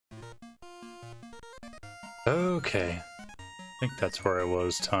Okay, I think that's where I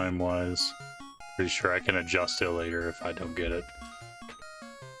was time-wise. Pretty sure I can adjust it later if I don't get it.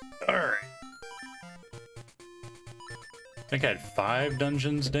 Alright. I think I had 5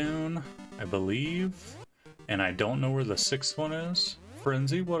 dungeons down, I believe. And I don't know where the 6th one is.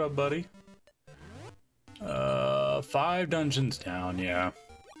 Frenzy, what up, buddy? 5 dungeons down, yeah.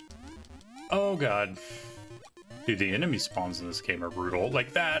 Oh god. Dude, the enemy spawns in this game are brutal.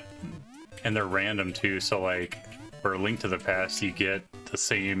 Like that. And they're random too, so like for A Link to the Past you get the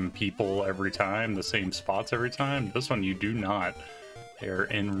same people every time, the same spots every time. This one you do not. They're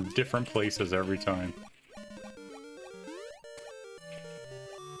in different places every time.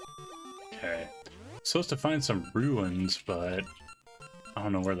 Okay. Supposed to find some ruins, but I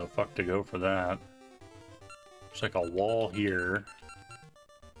don't know where the fuck to go for that. There's like a wall here.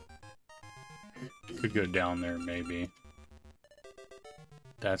 Could go down there maybe.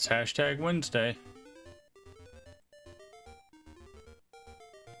 That's hashtag Wednesday.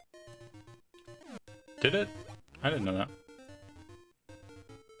 Did it? I didn't know that.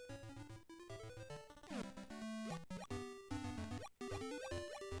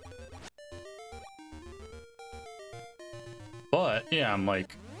 But yeah,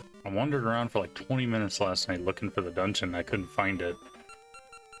 I wandered around for like 20 minutes last night looking for the dungeon. I couldn't find it.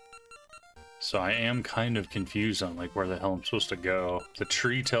 So I am kind of confused on like where the hell I'm supposed to go. The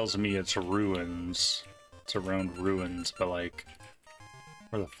tree tells me it's ruins. It's around ruins, but like,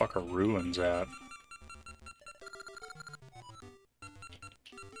 where the fuck are ruins at?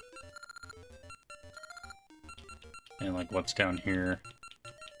 And like what's down here?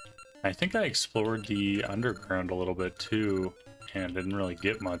 I think I explored the underground a little bit too, and didn't really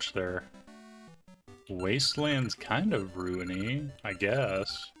get much there. Wasteland's kind of ruiny, I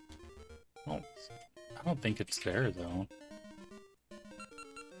guess. I don't think it's there though.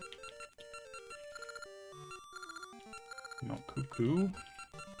 No cuckoo?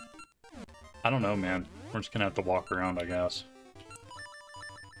 I don't know, man. We're just gonna have to walk around, I guess.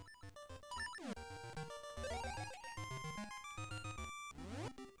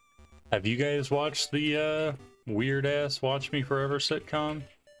 Have you guys watched the weird-ass Watch Me Forever sitcom?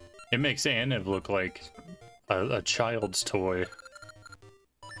 It makes Aniv look like a child's toy.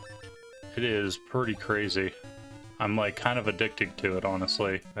 It is pretty crazy. I'm like kind of addicted to it,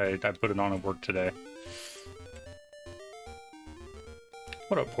 honestly. I put it on at work today.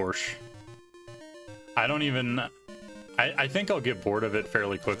 What up, Porsche? I don't even... I think I'll get bored of it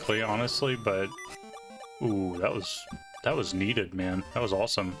fairly quickly, honestly, but... Ooh, that was needed, man. That was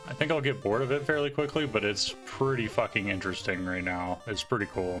awesome. I think I'll get bored of it fairly quickly, but it's pretty fucking interesting right now. It's pretty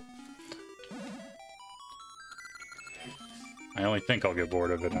cool. I only think I'll get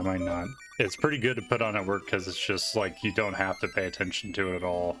bored of it. I might not. It's pretty good to put on at work because it's just like you don't have to pay attention to it at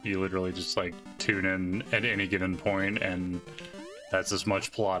all. You literally just like tune in at any given point and that's as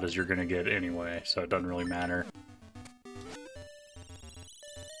much plot as you're gonna get anyway, so it doesn't really matter.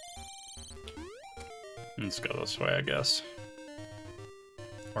 Let's go this way, I guess.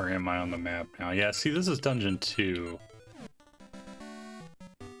 Where am I on the map now? Yeah, see, this is Dungeon 2.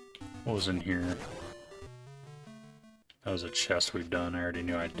 What was in here? That was a chest we've done. I already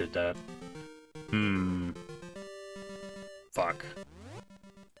knew I did that. Fuck.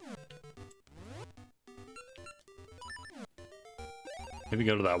 Maybe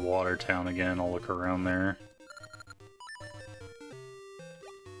go to that water town again. I'll look around there.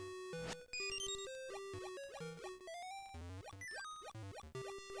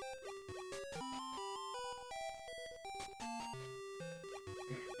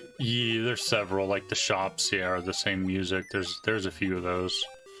 Yeah, there's several, like the shops, yeah, are the same music. There's a few of those.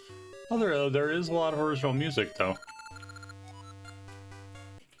 Oh, there is a lot of original music, though.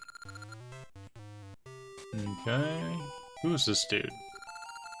 Okay. Who's this dude?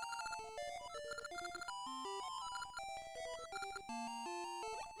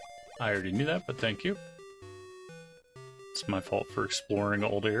 I already knew that, but thank you. It's my fault for exploring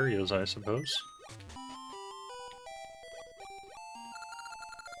old areas, I suppose.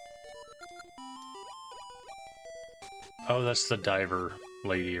 Oh, that's the diver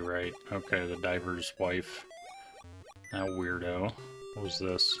lady, right? Okay, the diver's wife. That weirdo. What was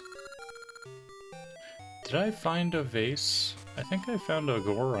this? Did I find a vase? I think I found a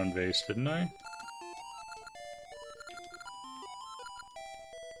Goron vase, didn't I?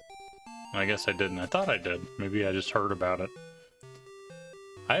 I guess I didn't. I thought I did. Maybe I just heard about it.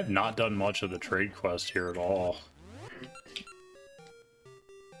 I have not done much of the trade quest here at all.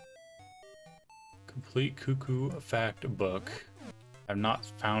 Complete Cuckoo Fact Book. I've not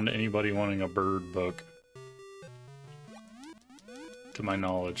found anybody wanting a bird book. To my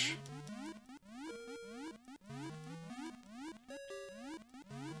knowledge.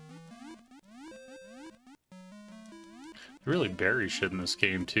 Really bury shit in this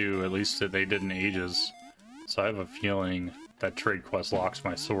game too, at least they did in Ages. So I have a feeling that trade quest locks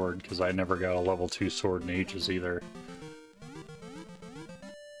my sword, because I never got a level 2 sword in Ages either.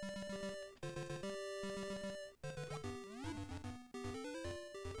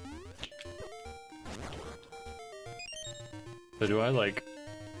 So do I like...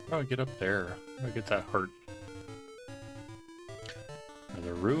 How do I get up there? How do I get that heart? Now,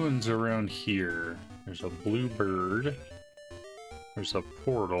 the ruins around here. There's a blue bird. There's a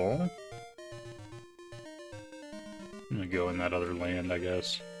portal. I'm gonna go in that other land, I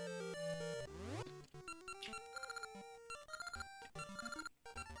guess.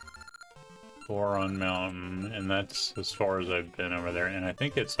 Boron Mountain, and that's as far as I've been over there. And I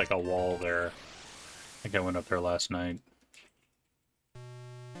think it's like a wall there. I think I went up there last night.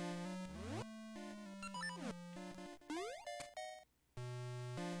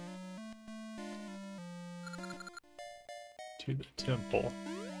 To the temple.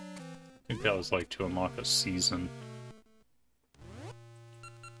 I think that was like to unlock a season.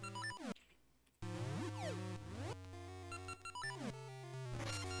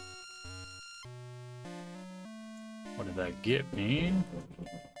 What did that get me?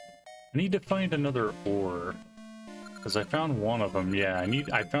 I need to find another ore. Because I found one of them. Yeah,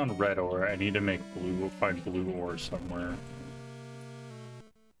 I found red ore. I need to make blue, find blue ore somewhere.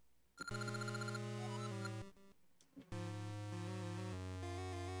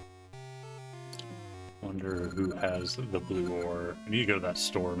 Wonder who has the blue ore. I need to go to that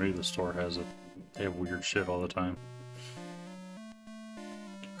store. Maybe the store has it. They have weird shit all the time.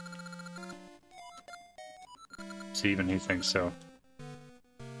 See, even he thinks so.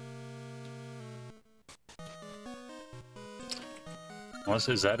 Unless,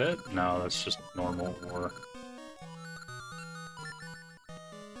 is that it? No, that's just normal ore.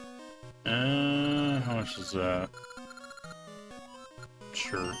 How much is that?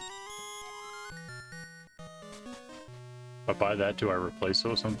 Sure. If I buy that, do I replace it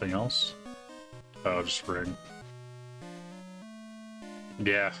with something else? Oh, just ring.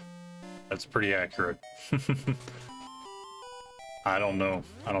 Yeah, that's pretty accurate. I don't know.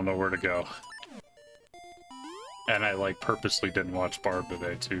 I don't know where to go. And I, like, purposely didn't watch Barb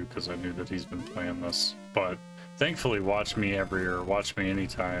today, too, because I knew that he's been playing this. But thankfully, Watch Me Every, or Watch Me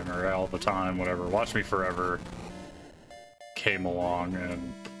Anytime, or All the Time, whatever, Watch Me Forever came along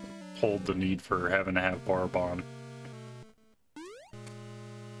and pulled the need for having to have Barb on.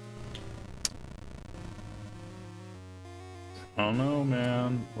 I don't know,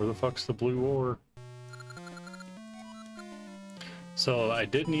 man. Where the fuck's the blue ore? So, I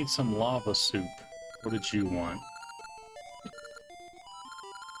did need some lava soup. What did you want?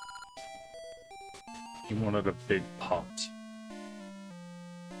 You wanted a big pot.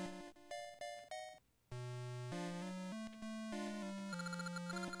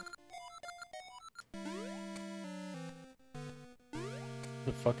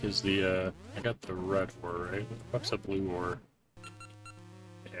 The fuck is the, I got the red ore, right? What the fuck's a blue ore?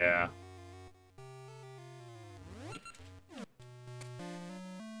 Yeah.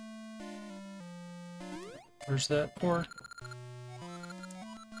 Where's that ore?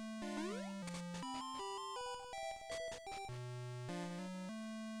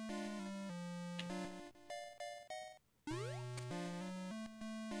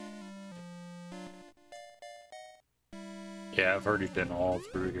 Yeah, I've already been all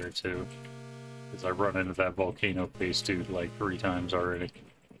through here too. Because I've run into that volcano face dude like 3 times already.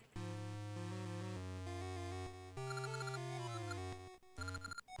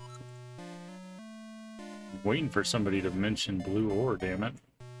 Waiting for somebody to mention blue ore, damn it.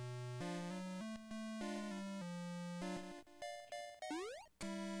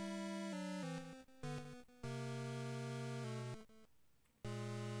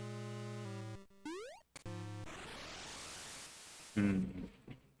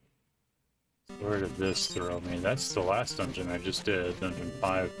 Where did this throw me? That's the last dungeon I just did. Dungeon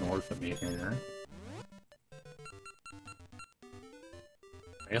 5 north of me here.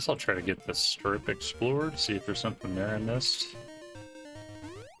 I guess I'll try to get this strip explored, see if there's something there I missed.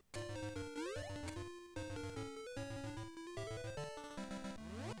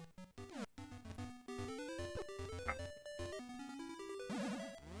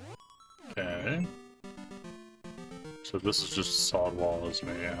 Okay. So this is just sod wall, isn't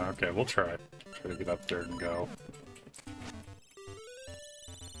it? Yeah, okay, we'll try. Try to get up there and go.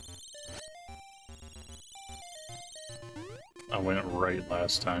 I went right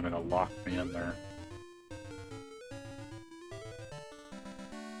last time and it locked me in there.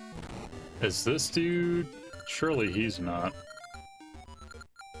 Is this dude? Surely he's not.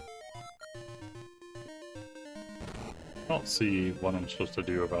 Oh, don't see what I'm supposed to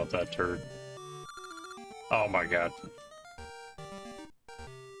do about that turd. Oh my god.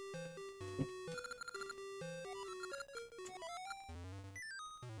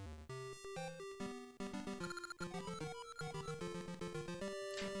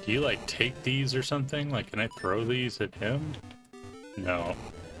 Do you, like, take these or something? Like, can I throw these at him? No.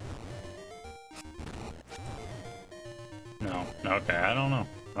 No. Okay, I don't know.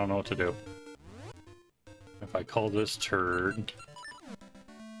 I don't know what to do. If I call this turd...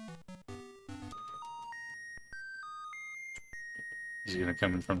 He's gonna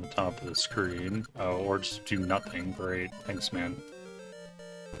come in from the top of the screen. Oh, or just do nothing. Great. Thanks, man.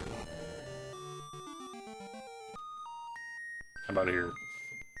 How about here?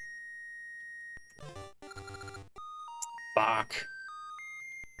 Fuck.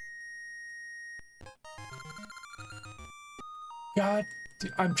 God,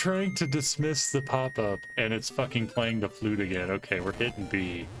 I'm trying to dismiss the pop-up, and it's fucking playing the flute again. Okay, we're hitting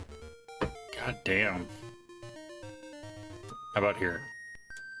B. God damn. How about here?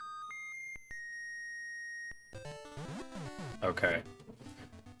 Okay.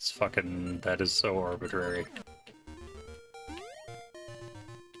 It's fucking... That is so arbitrary.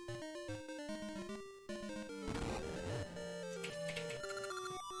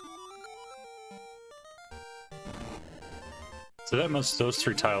 So that must... Those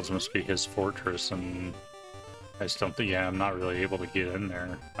three tiles must be his fortress, and... I just don't think... Yeah, I'm not really able to get in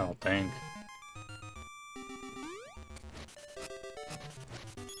there, I don't think.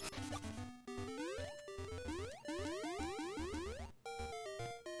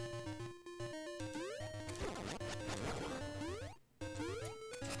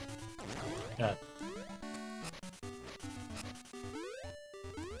 Yeah.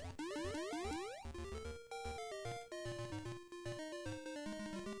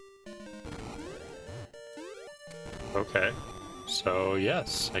 Okay. So,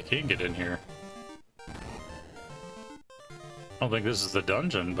 yes, I can get in here. I don't think this is the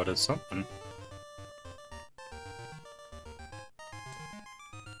dungeon, but it's something.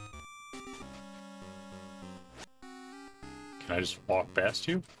 Can I just walk past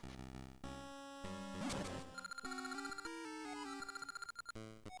you?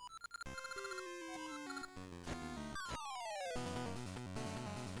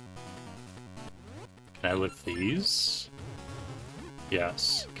 Can I lift these?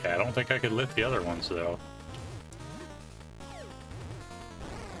 Yes. Okay, I don't think I could lift the other ones, though.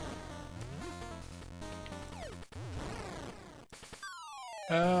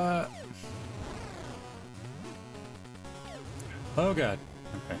 Oh god.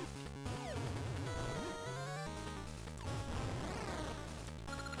 Okay.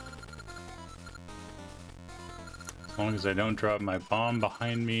 As long as I don't drop my bomb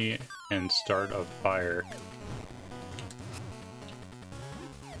behind me and start a fire.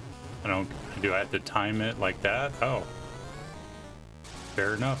 Do I have to time it like that? Oh.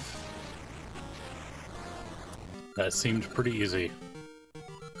 Fair enough. That seemed pretty easy.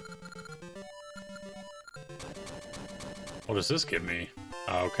 What does this give me?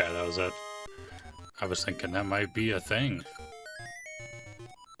 Oh, okay, that was it. I was thinking that might be a thing.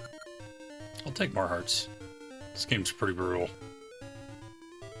 I'll take more hearts. This game's pretty brutal.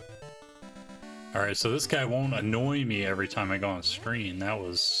 Alright, so this guy won't annoy me every time I go on screen. That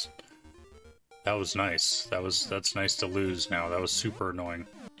was nice. That's nice to lose now. That was super annoying.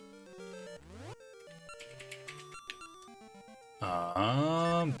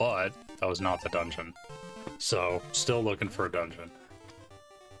 But that was not the dungeon. So, still looking for a dungeon.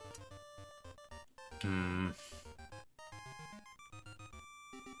 I'm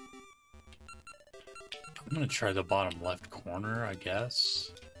gonna try the bottom left corner, I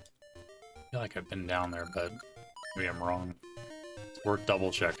guess. I feel like I've been down there, but maybe I'm wrong. It's worth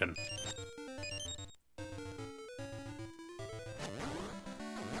double checking.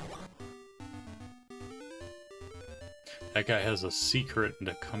 That guy has a secret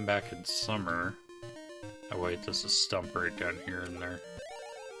to come back in summer. Oh wait, there's a stump right down here and there.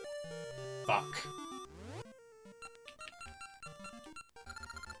 Fuck.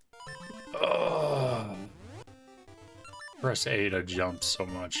 Ugh. Press A to jump so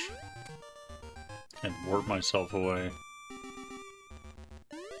much. And warp myself away.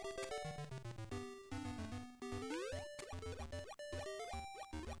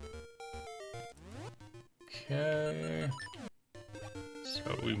 Okay.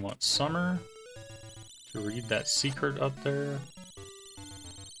 So we want summer. To read that secret up there.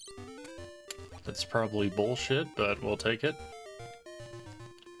 That's probably bullshit, but we'll take it.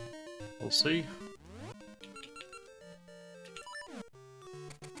 We'll see.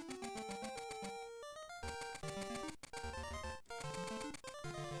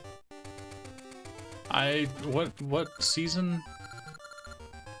 What season?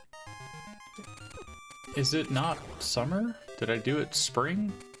 Is it not summer? Did I do it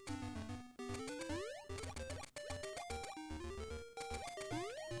spring?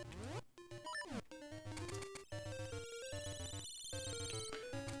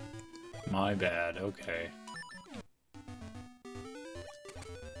 My bad, okay.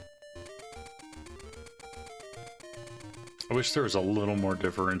 I wish there was a little more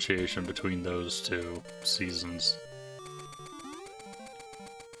differentiation between those two seasons.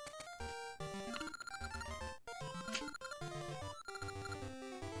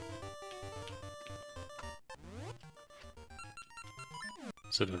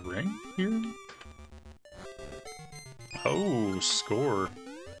 Is it a ring here? Oh, score.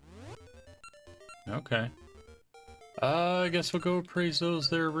 Okay. I guess we'll go appraise those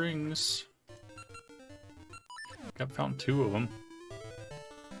there rings. I've found 2 of them.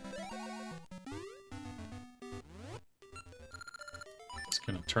 It's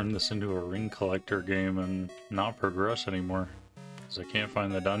gonna turn this into a ring collector game and not progress anymore, because I can't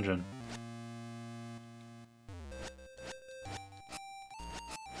find the dungeon.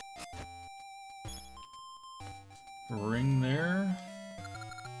 Ring there.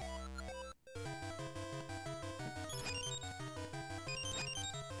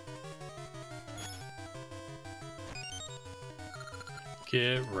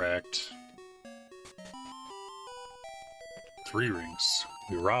 Get wrecked. 3 rings.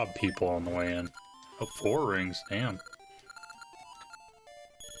 We robbed people on the way in. Oh, 4 rings, damn.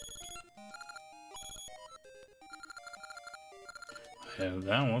 I have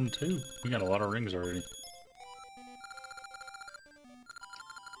that one too. We got a lot of rings already.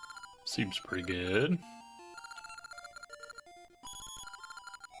 Seems pretty good.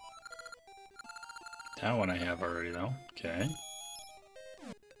 That one I have already though. Okay.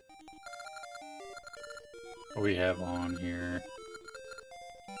 What do we have on here?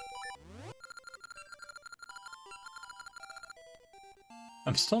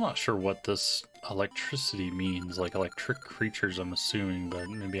 I'm still not sure what this electricity means. Like electric creatures, I'm assuming, but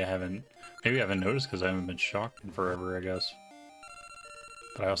maybe I haven't noticed because I haven't been shocked in forever, I guess.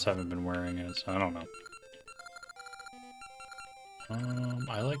 But I also haven't been wearing it, so I don't know.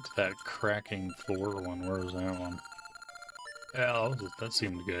 I liked that cracking floor one. Where was that one? Yeah, that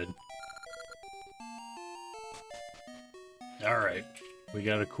seemed good. Alright, we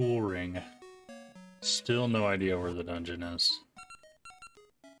got a cool ring. Still no idea where the dungeon is.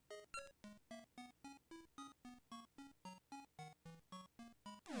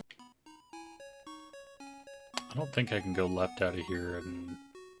 I don't think I can go left out of here, and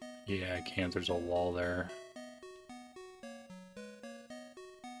yeah, I can't. There's a wall there.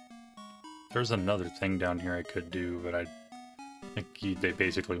 There's another thing down here I could do, but I think they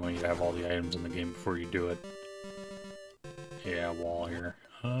basically want you to have all the items in the game before you do it. Yeah, wall here.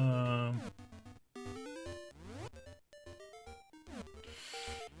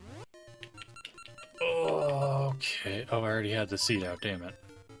 Okay. Oh, I already had the seat out, damn it.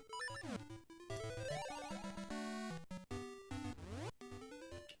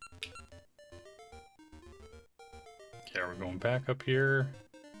 Okay, we're going back up here.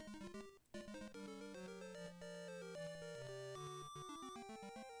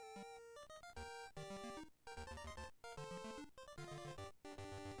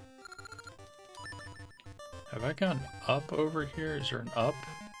 Have I gone up over here? Is there an up?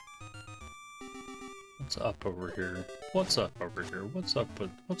 What's up over here? What's up over here? What's up with...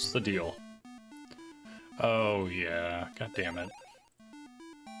 What's the deal? Oh, yeah. God damn it.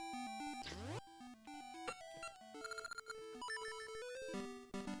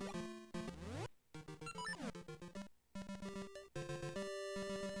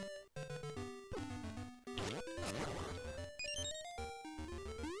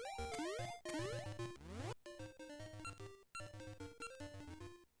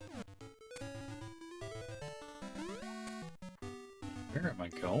 Where am I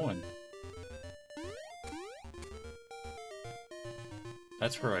going?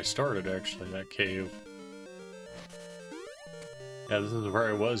 That's where I started, actually, that cave. Yeah, this is where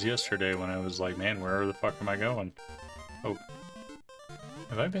I was yesterday when I was like, man, where the fuck am I going? Oh.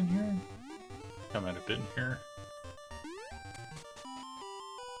 Have I been here? I might have been here.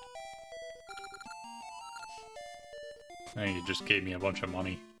 I think it just gave me a bunch of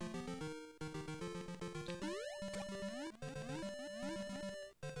money.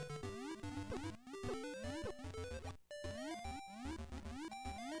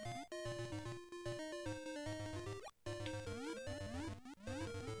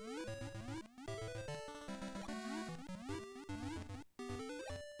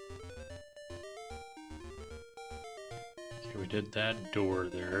 Okay, we did that door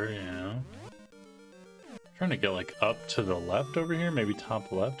there, yeah. Trying to get like up to the left over here, maybe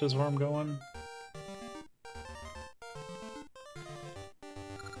top left is where I'm going.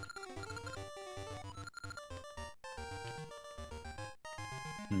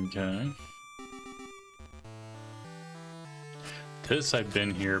 Okay. This I've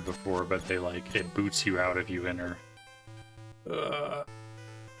been here before, but they like it boots you out if you enter.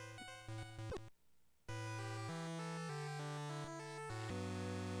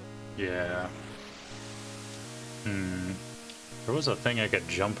 Yeah. There was a thing I could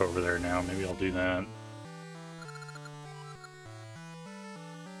jump over there now. Maybe I'll do that.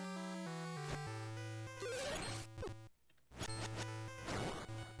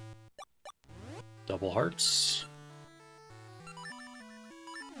 Double hearts.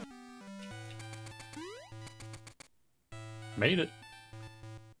 Made it.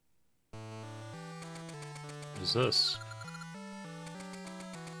 What is this?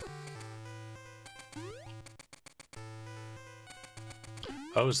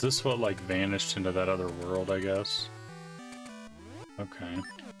 Oh, is this what, like, vanished into that other world, I guess? Okay.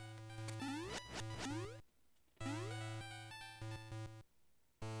 I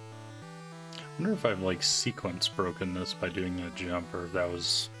wonder if I've, like, sequence broken this by doing that jump, or if that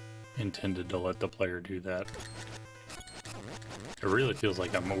was intended to let the player do that. It really feels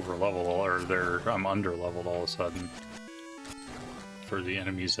like I'm over-leveled, or I'm under-leveled all of a sudden for the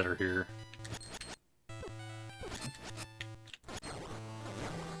enemies that are here.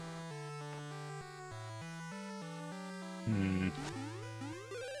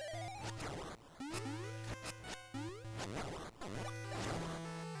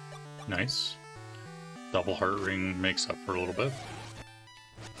 Nice. Double heart ring makes up for a little bit.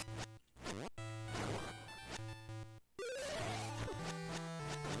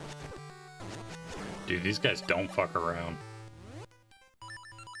 Dude, these guys don't fuck around.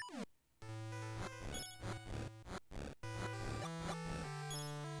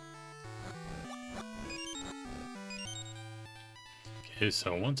 Okay,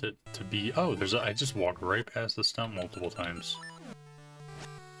 so I want it to be... Oh, I just walked right past the stump multiple times.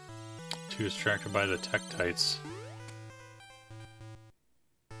 Too distracted by the Tektites.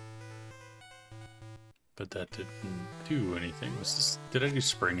 But that didn't do anything. Did I do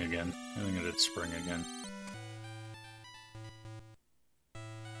spring again? I think I did spring again.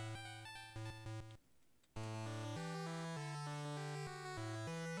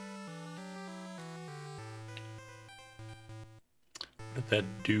 What did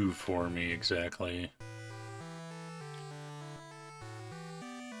that do for me exactly?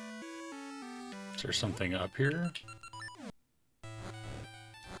 Is there something up here?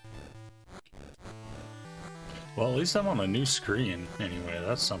 Well, at least I'm on a new screen. Anyway,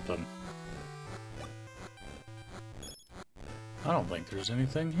 that's something. I don't think there's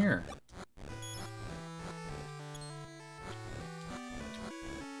anything here.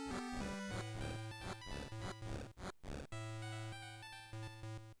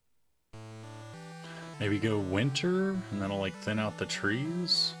 Maybe go winter, and that'll like thin out the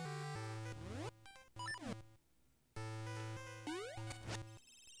trees?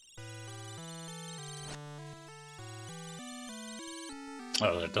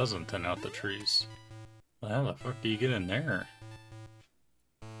 Oh, that doesn't thin out the trees. Well, how the fuck do you get in there?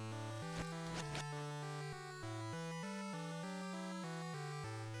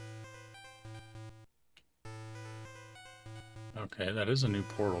 Okay, that is a new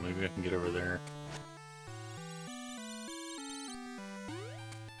portal. Maybe I can get over there.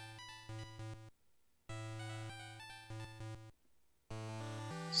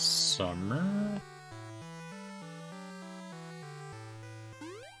 Summer?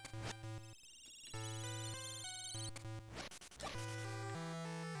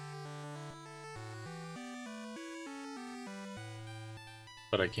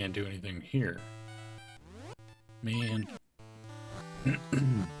 But I can't do anything here. Man.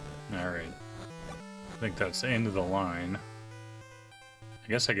 Alright. I think that's the end of the line. I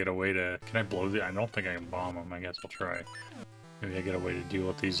guess I get a way to... Can I blow the... I don't think I can bomb them. I guess I'll try. Maybe I get a way to deal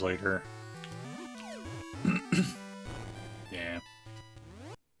with these later. Yeah.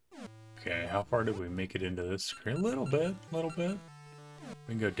 Okay, how far did we make it into this screen? A little bit, a little bit.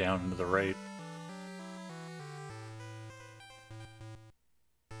 We can go down to the right.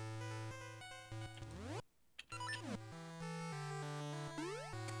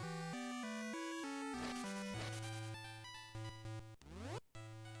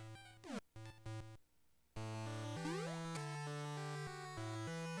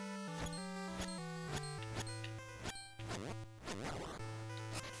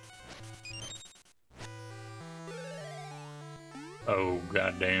 Oh,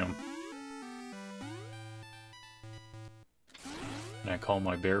 goddamn. Can I call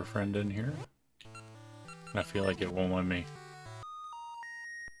my bear friend in here? I feel like it won't let me.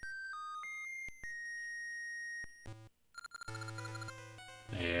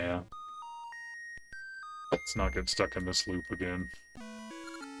 Yeah. Let's not get stuck in this loop again.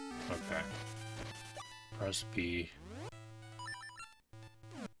 Okay. Press B.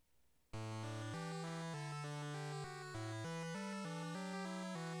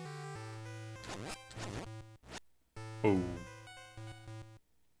 Oh.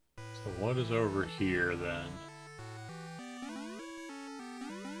 So what is over here then?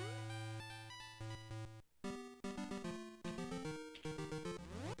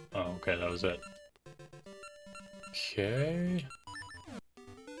 Oh, okay, that was it. Okay.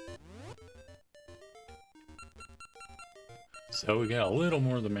 So we got a little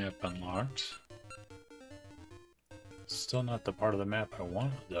more of the map unlocked. Still not the part of the map I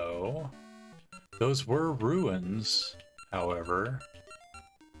wanted, though. Those were ruins, however.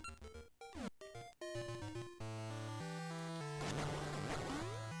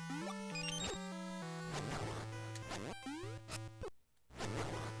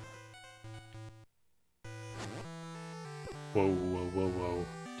 Whoa, whoa, whoa, whoa.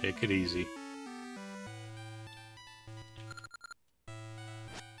 Take it easy.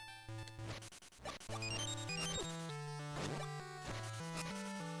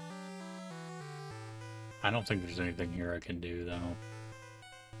 I don't think there's anything here I can do, though.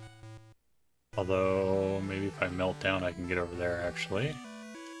 Although, maybe if I melt down, I can get over there, actually.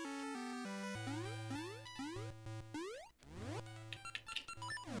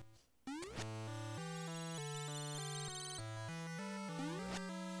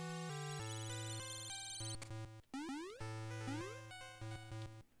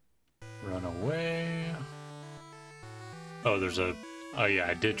 Run away. Oh, there's a... Oh, yeah,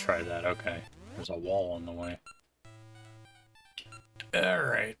 I did try that. Okay. There's a wall on the way.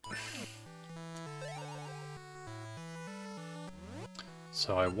 Alright.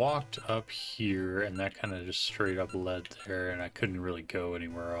 So I walked up here, and that kind of just straight up led there, and I couldn't really go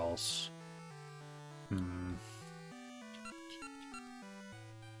anywhere else. Hmm.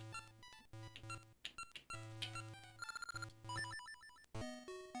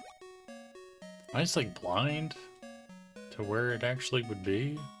 Am I just like blind to where it actually would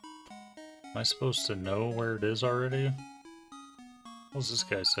be? Am I supposed to know where it is already? What does this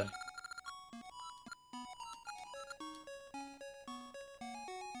guy say?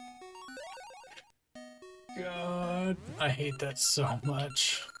 God, I hate that so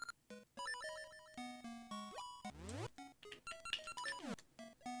much.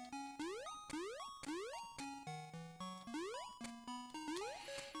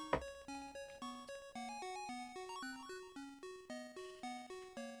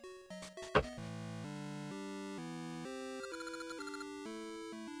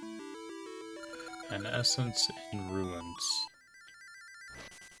 An essence in ruins.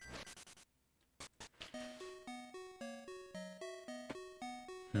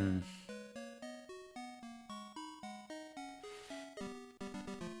 Hmm.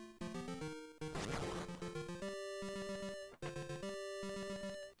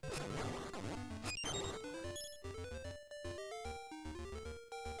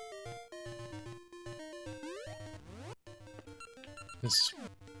 This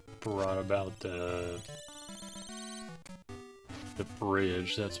brought about the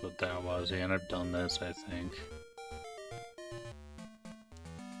bridge, that's what that was, and I've done this, I think.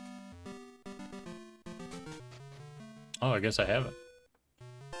 Oh, I guess I haven't.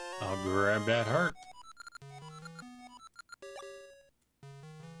 I'll grab that heart.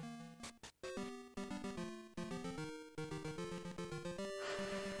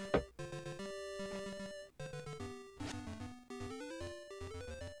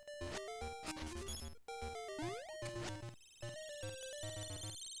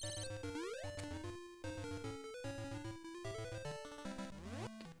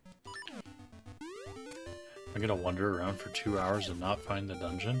 I'm gonna wander around for 2 hours and not find the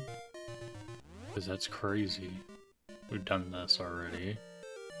dungeon? Because that's crazy. We've done this already.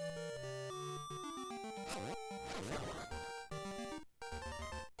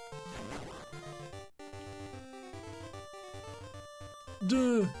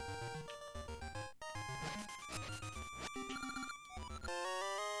 Duh!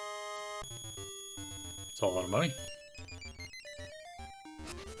 It's a lot of money.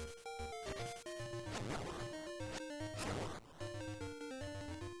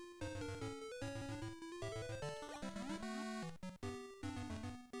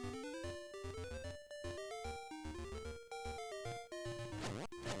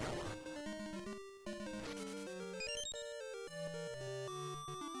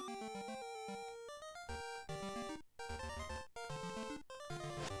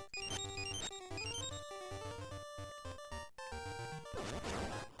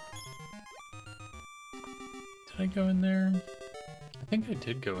 Did I go in there? I think I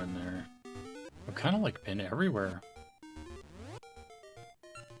did go in there. I've kind of like been everywhere.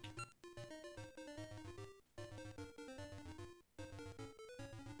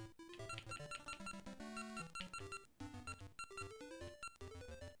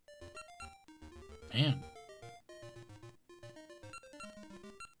 Man.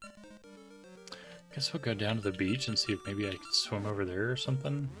 Guess we'll go down to the beach and see if maybe I can swim over there or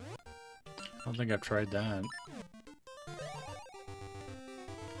something. I don't think I've tried that.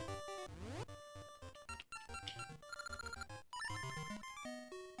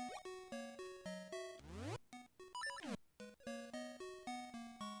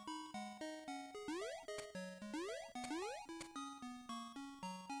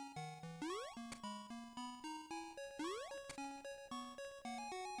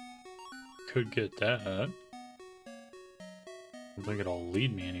 Could get that. I don't think it'll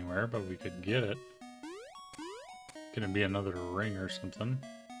lead me anywhere, but we could get it. Gonna be another ring or something.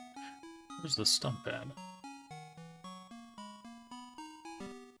 Where's the stump at?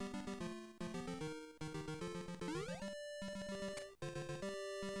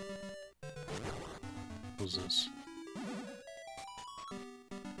 What's this?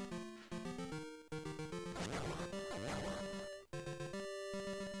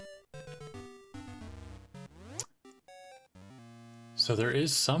 So there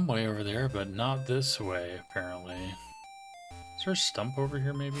is some way over there, but not this way, apparently. Is there a stump over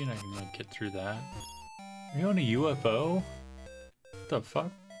here, maybe, and I can, like, get through that? Are you on a UFO? What the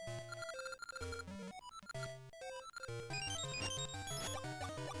fuck?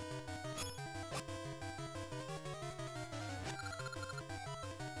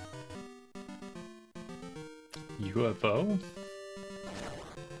 UFO?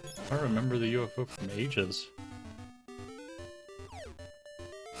 I remember the UFO from ages.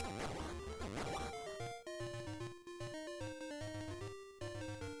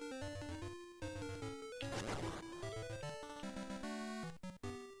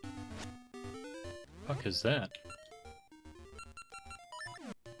 Fuck is that?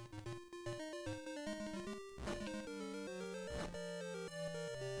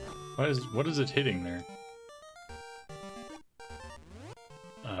 What is it hitting there?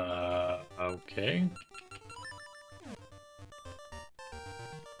 Okay.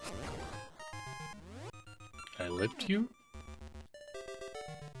 I lift you?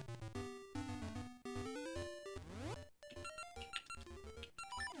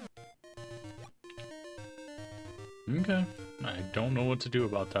 Okay. I don't know what to do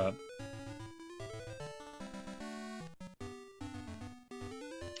about that.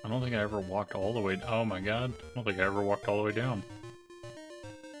 I don't think I ever walked all the way... Oh my god. I don't think I ever walked all the way down.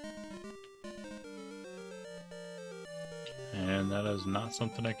 And that is not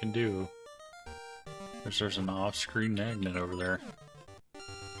something I can do. There's an off-screen magnet over there.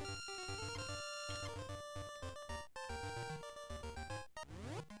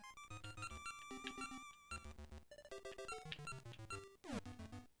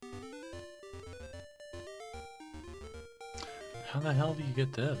 How the hell do you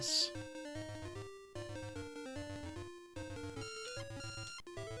get this?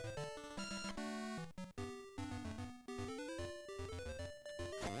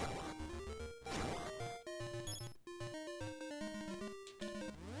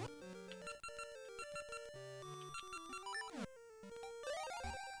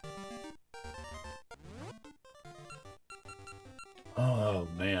 Oh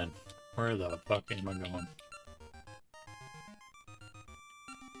man, where the fuck am I going?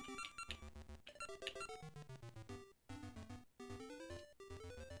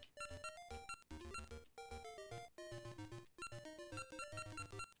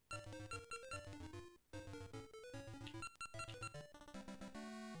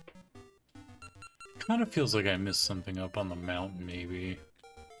 Kind of feels like I missed something up on the mountain, maybe.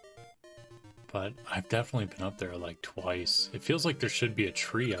 But I've definitely been up there like twice. It feels like there should be a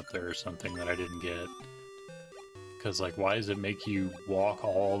tree up there or something that I didn't get. Because, like, why does it make you walk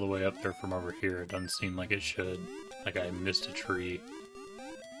all the way up there from over here? It doesn't seem like it should. Like I missed a tree.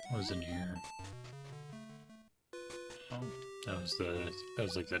 What was in here? Oh, that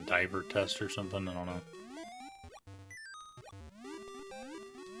was like the diver test or something. I don't know.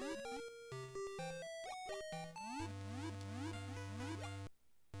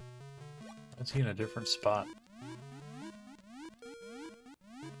 Is he in a different spot?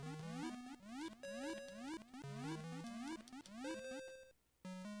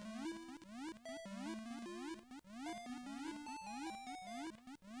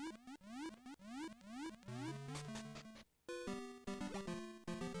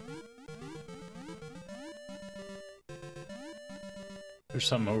 There's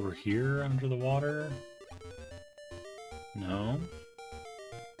something over here under the water. No.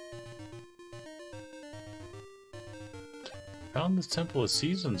 Found the Temple of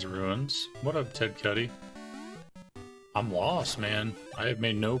Seasons ruins. What up, Ted Cuddy? I'm lost, man. I have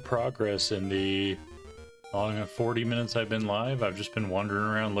made no progress in the long 40 minutes I've been live. I've just been wandering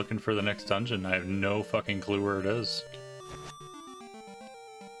around looking for the next dungeon. I have no fucking clue where it is.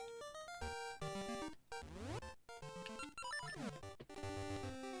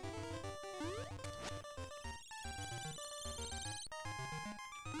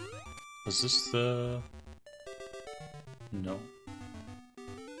 Is this the... No.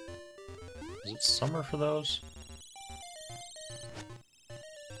 Is it summer for those?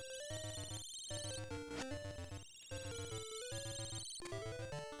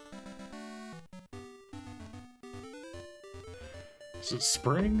 Is it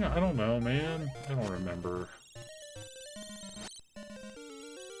spring? I don't know, man. I don't remember.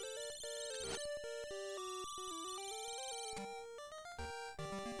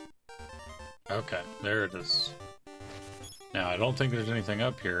 Okay, there it is. Now, I don't think there's anything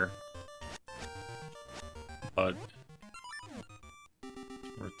up here, but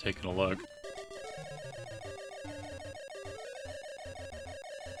we're taking a look.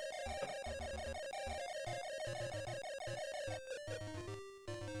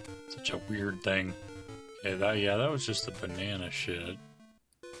 Such a weird thing. Okay, that was just the banana shit.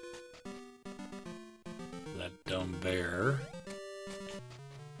 That dumb bear.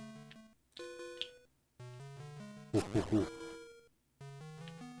 Ooh.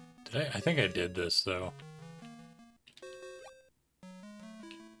 I think I did this, though.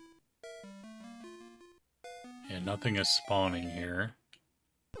 Yeah, nothing is spawning here.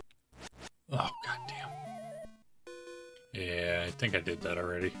 Oh, goddamn. Yeah, I think I did that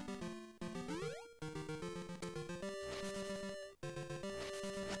already.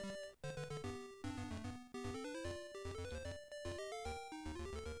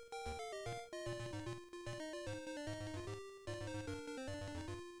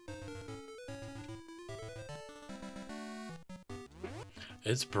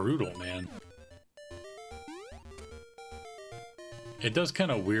 It's brutal, man. It does kind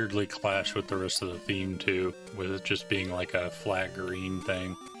of weirdly clash with the rest of the theme, too, with it just being like a flat green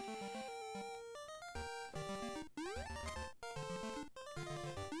thing.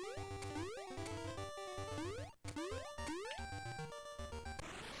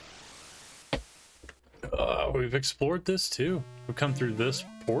 We've explored this, too. We've come through this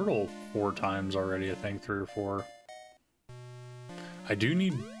portal 4 times already, I think, 3 or 4. I do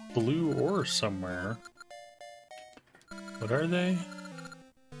need blue ore somewhere. What are they?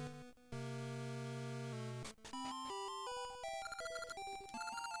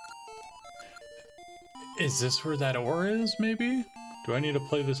 Is this where that ore is, maybe? Do I need to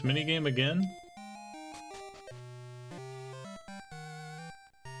play this minigame again?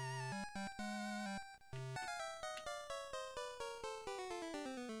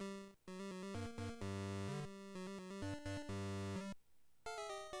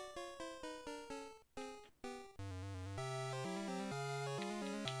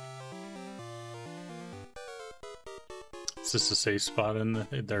 Is this a safe spot?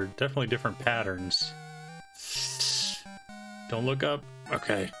 There are definitely different patterns. Don't look up.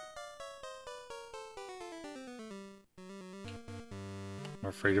 Okay. I'm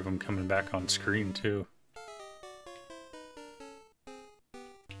afraid of him coming back on screen, too.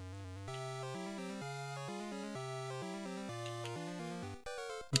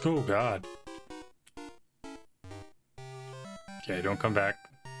 Oh, God. Okay, don't come back.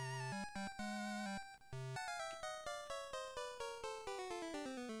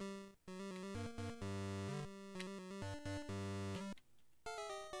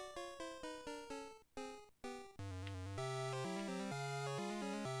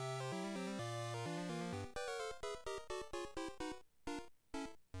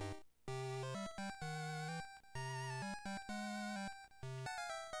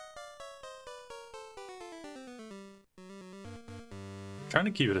 Trying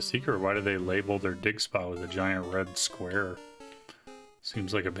to keep it a secret. Why do they label their dig spot with a giant red square?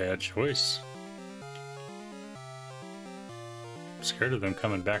 Seems like a bad choice. I'm scared of them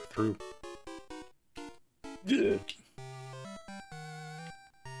coming back through.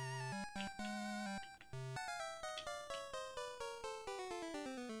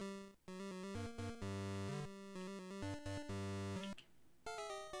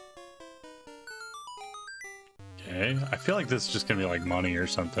 Okay, I feel like this is just gonna be like money or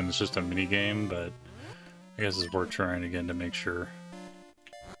something. It's just a mini game, but I guess it's worth trying again to make sure.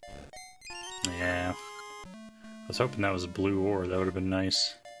 Yeah, I was hoping that was a blue ore. That would have been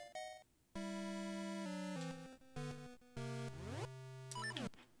nice.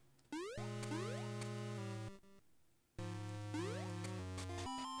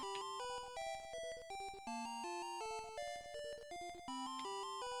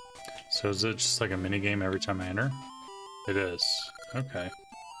 So is it just like a mini game every time I enter? It is. Okay.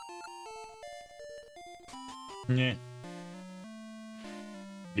 Yeah.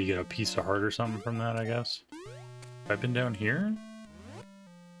 You get a piece of heart or something from that, I guess. Have I been down here?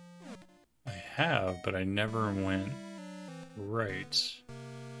 I have, but I never went right.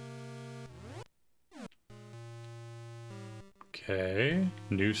 Okay.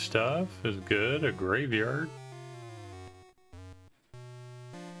 New stuff is good. A graveyard.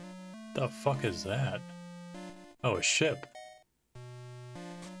 The fuck is that? Oh, a ship.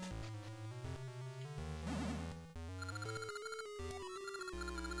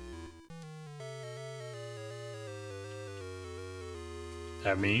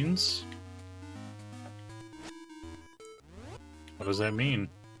 That means? What does that mean?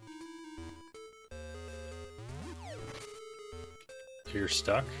 You're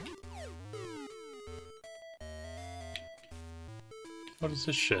stuck? What is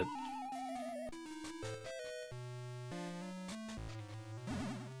this shit?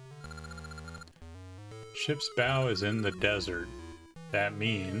 Ship's bow is in the desert. That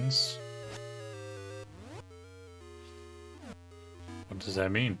means... What does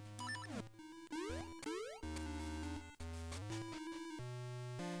that mean?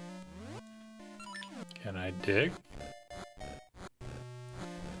 Can I dig?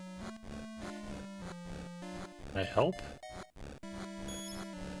 Can I help?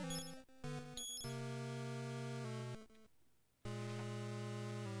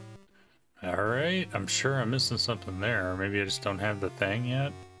 Alright, I'm sure I'm missing something there. Maybe I just don't have the thing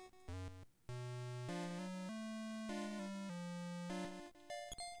yet.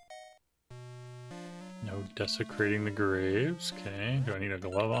 No desecrating the graves. Okay, do I need a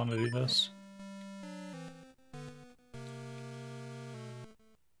glove on to do this?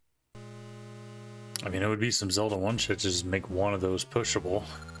 I mean, it would be some Zelda 1 shit to just make one of those pushable.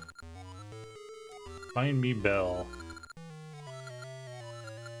 Find me Belle.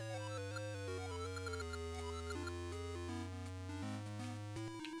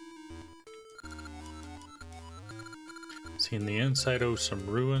 Seeing the inside of some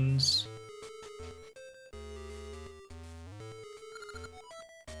ruins.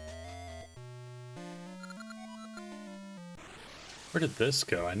 Where did this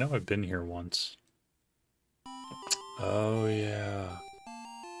go? I know I've been here once. Oh, yeah.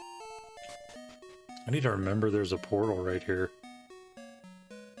 I need to remember there's a portal right here.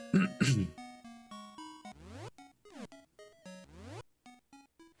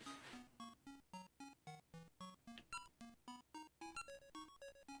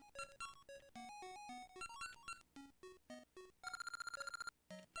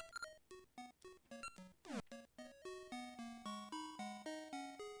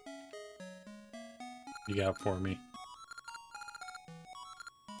 You got for me?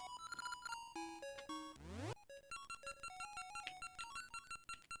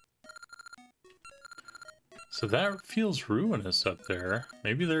 So that feels ruinous up there.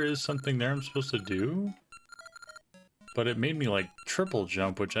 Maybe there is something there I'm supposed to do? But it made me like triple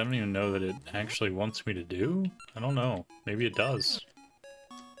jump, which I don't even know that it actually wants me to do. I don't know. Maybe it does.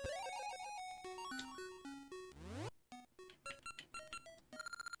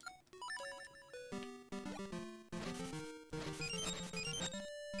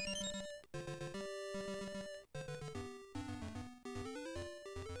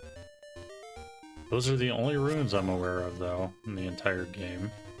 Those are the only ruins I'm aware of, though, in the entire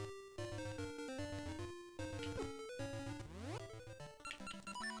game.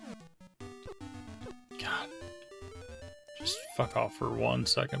 God. Just fuck off for 1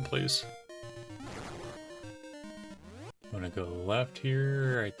 second, please. I'm gonna go left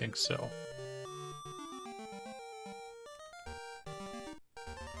here. I think so.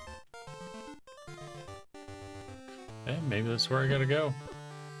 Okay, maybe that's where I gotta go.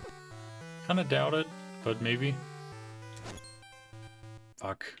 Kinda doubt it, but maybe.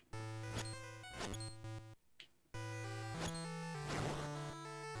 Fuck.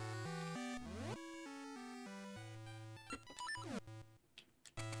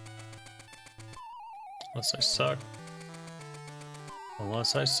 Unless I suck.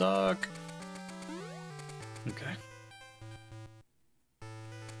 Unless I suck. Okay.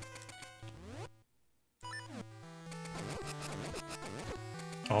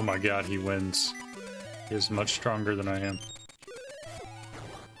 Oh my god, he wins. He is much stronger than I am.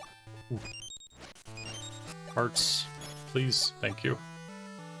 Ooh. Hearts, please. Thank you.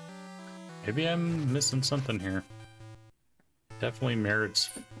 Maybe I'm missing something here. Definitely merits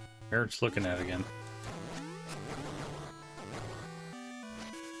looking at again.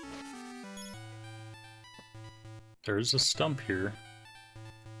 There's a stump here.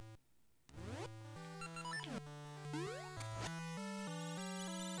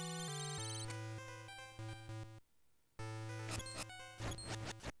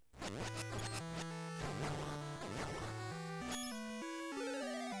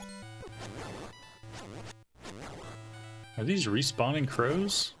 Are these respawning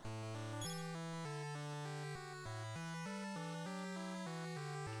crows?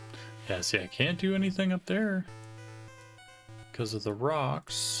 Yeah, see, I can't do anything up there because of the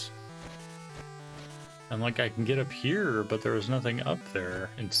rocks. And like I can get up here, but there was nothing up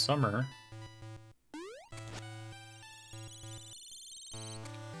there in summer.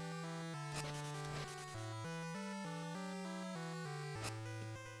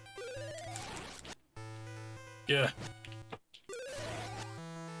 Yeah.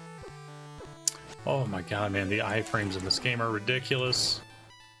 Oh my god, man, the iframes in this game are ridiculous.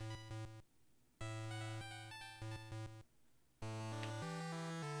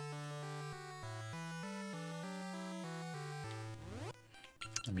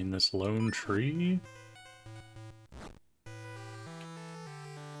 I mean, this lone tree?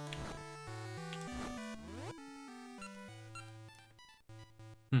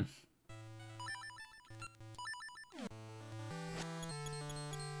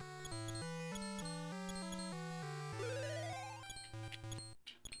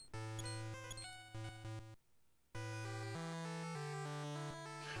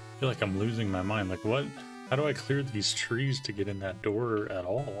 I feel like I'm losing my mind. Like, what? How do I clear these trees to get in that door at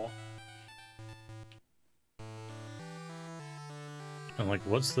all? And like,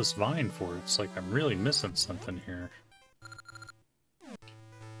 what's this vine for? It's like I'm really missing something here.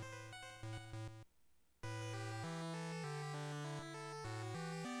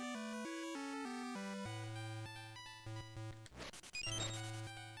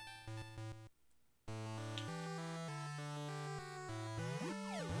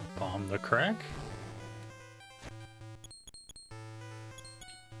 Bomb the crack?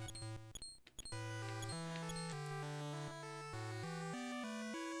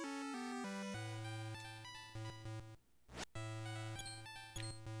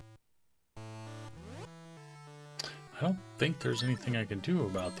 I don't think there's anything I can do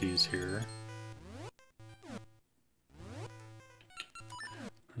about these here.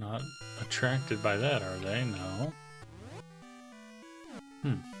 They're not attracted by that, are they? No.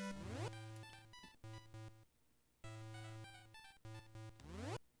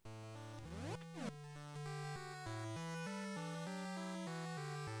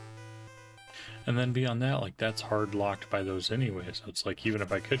 And then beyond that, like, that's hard locked by those anyway, so it's like, even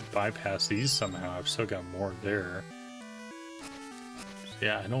if I could bypass these somehow, I've still got more there. So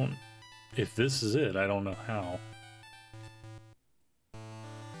yeah, I don't... If this is it, I don't know how.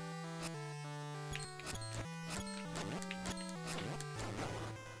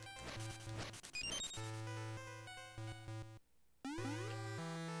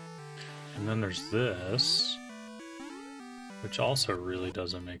 And then there's this, which also really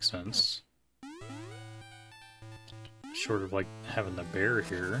doesn't make sense. Short of like having the bear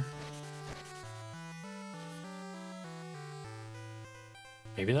here.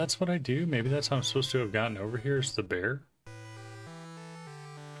 Maybe that's what I do. Maybe that's how I'm supposed to have gotten over here, is the bear.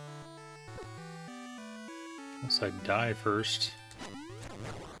 Unless I die first.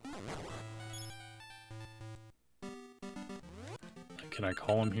 Can I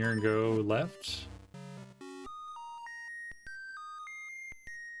call him here and go left?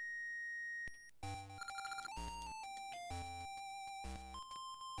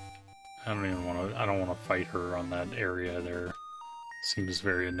 I don't want to fight her on that area there. Seems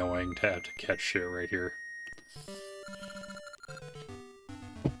very annoying to have to catch shit right here.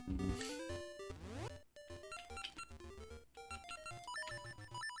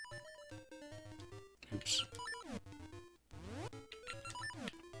 Oops.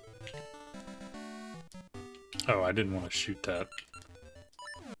 Oh, I didn't want to shoot that.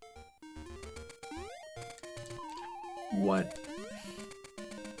 What?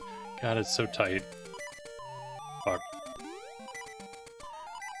 God, it's so tight. Fuck.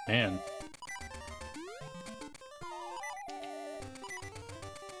 Man.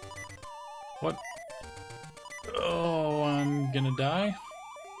 What? Oh, I'm gonna die?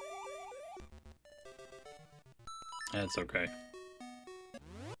 That's okay.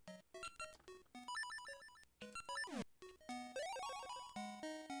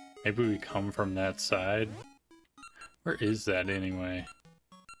 Maybe we come from that side Where is that anyway?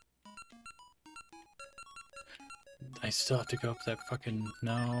 I still have to go up that fucking...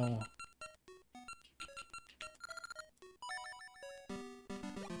 No.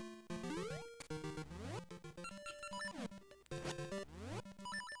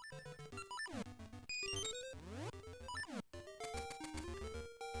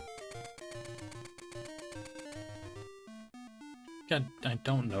 God, I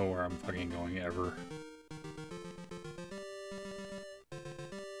don't know where I'm fucking going ever.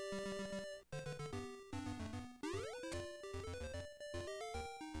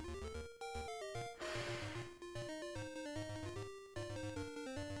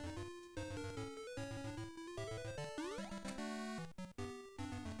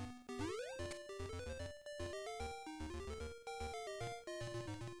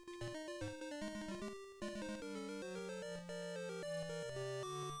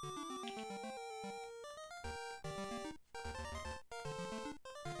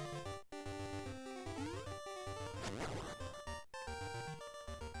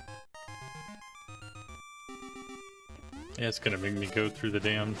 Yeah, it's gonna make me go through the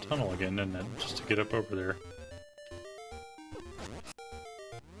damn tunnel again, and then just to get up over there.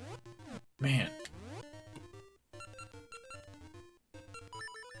 Man.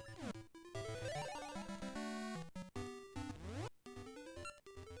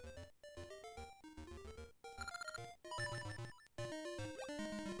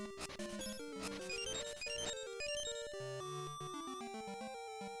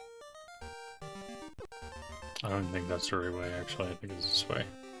 I don't think that's the right way, actually. I think it's this way.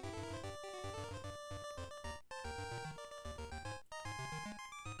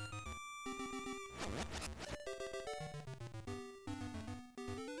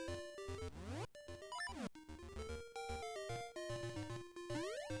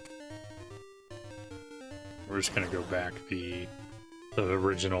 We're just gonna go back the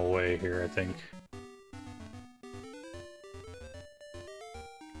original way here, I think.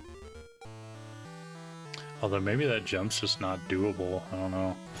 Although maybe that jump's just not doable. I don't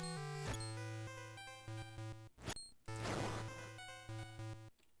know.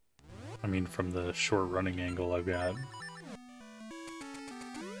 I mean, from the short running angle I've got. Or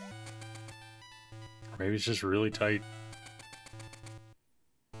maybe it's just really tight.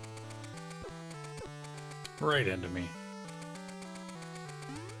 Right into me.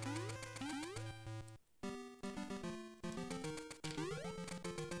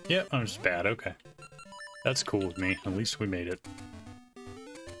 Yep, I'm just bad. Okay. That's cool with me. At least we made it.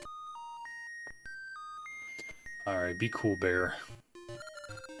 Alright, be cool, bear.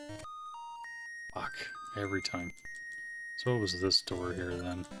 Fuck. Every time. So what was this door here,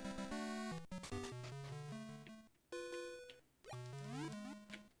 then?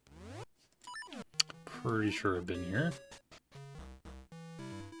 Pretty sure I've been here.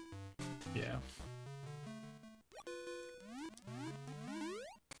 Yeah.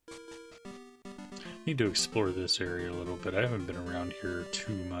 Need to explore this area a little bit. I haven't been around here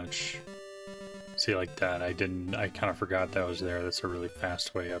too much. See, like that, I kind of forgot that was there. That's a really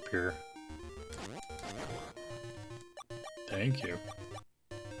fast way up here. Thank you.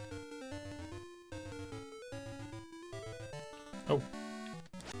 Oh.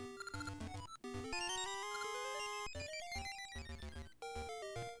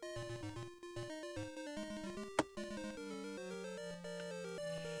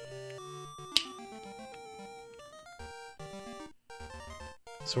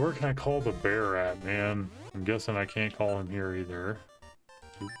 So where can I call the bear at, man? I'm guessing I can't call him here either.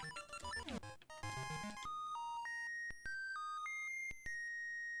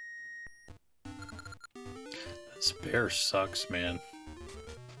 This bear sucks, man.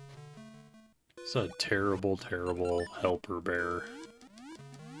 It's a terrible, terrible helper bear.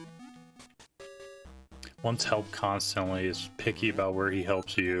 Wants help constantly, is picky about where he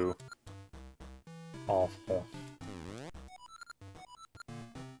helps you. Awful.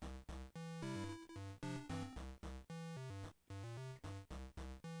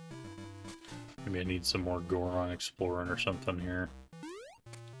 Maybe I need some more Goron exploring or something here.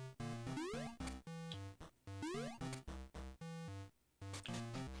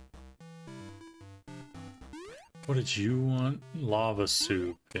 What did you want? Lava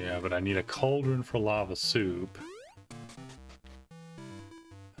soup. Yeah, but I need a cauldron for lava soup.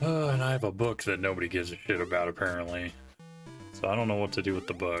 And I have a book that nobody gives a shit about, apparently. So I don't know what to do with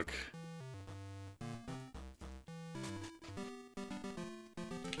the book.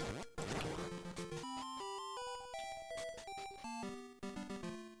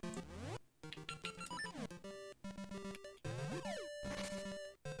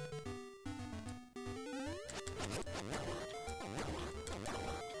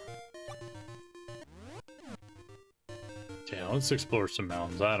 Yeah, let's explore some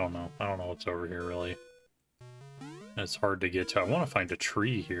mountains. I don't know. I don't know what's over here, really. It's hard to get to. I want to find a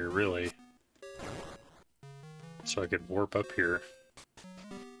tree here, really. So I could warp up here.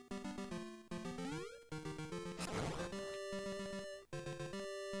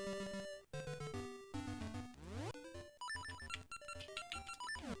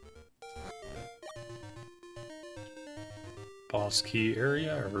 Boss key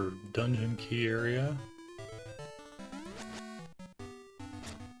area or dungeon key area.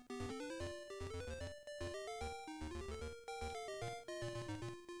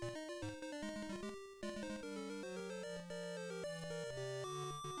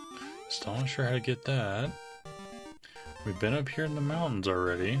 Still not sure how to get that. We've been up here in the mountains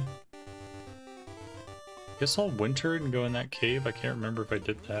already. Guess I'll winter and go in that cave. I can't remember if I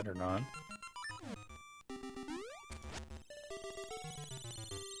did that or not.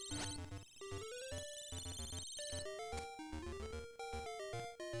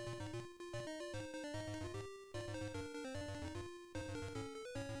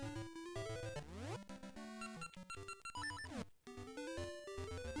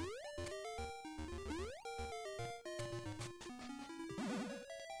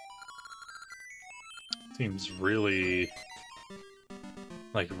 Seems really,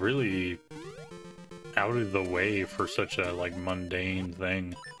 like, really out of the way for such a, like, mundane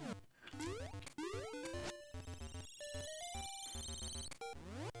thing.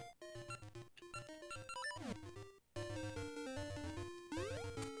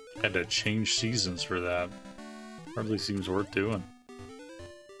 Had to change seasons for that. Hardly seems worth doing.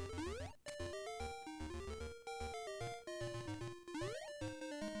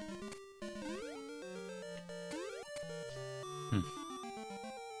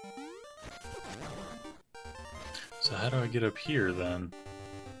 So how do I get up here then?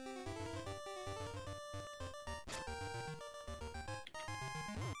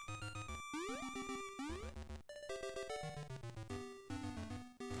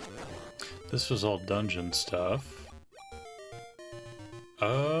 This was all dungeon stuff.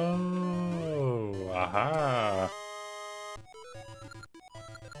 Oh, aha.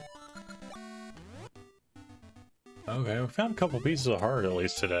 Okay, we found a couple pieces of heart at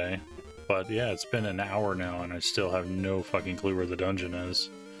least today. But yeah, it's been an hour now and I still have no fucking clue where the dungeon is.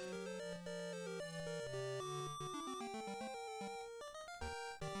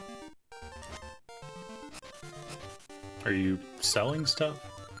 Are you selling stuff?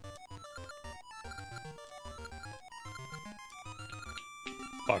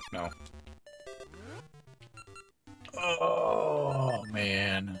 Fuck no. Oh,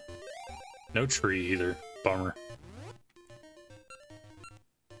 man. No tree either. Bummer.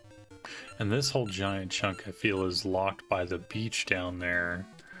 And this whole giant chunk I feel is locked by the beach down there.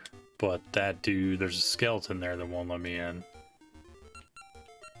 But that dude, there's a skeleton there that won't let me in.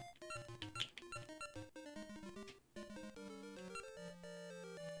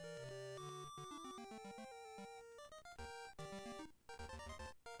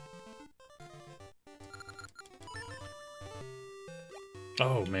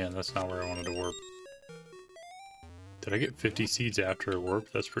 Oh man, that's not where I wanted to warp. Did I get 50 seeds after a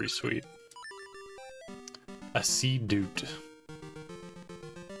warp? That's pretty sweet. A seed doot.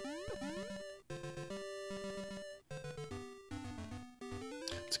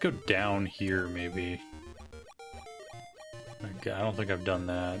 Let's go down here, maybe. Okay, I don't think I've done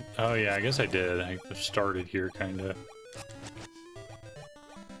that. Oh yeah, I guess I did. I started here, kinda.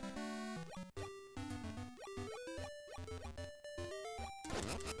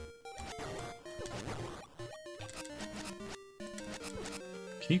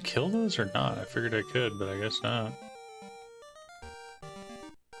 Can you kill those or not? I figured I could, but I guess not.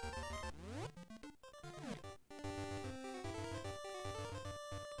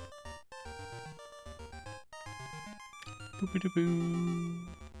 Boop-a-da-boo.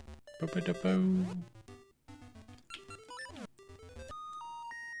 Boop-a-da-boo.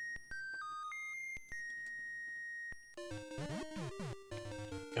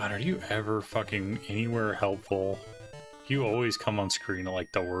 God, are you ever fucking anywhere helpful? You always come on screen at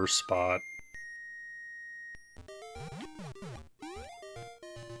like the worst spot.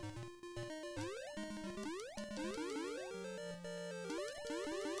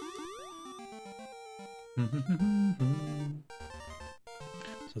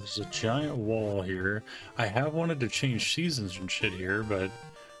 So there's a giant wall here. I have wanted to change seasons and shit here, but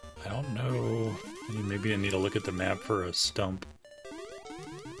I don't know. Maybe I need to look at the map for a stump.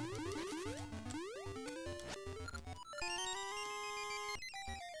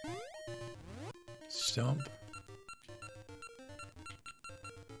 Stump.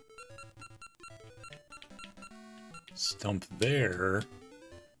 stump there.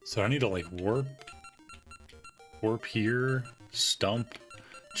 So I need to like warp here, stump,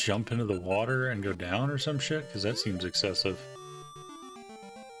 jump into the water and go down or some shit? Because that seems excessive.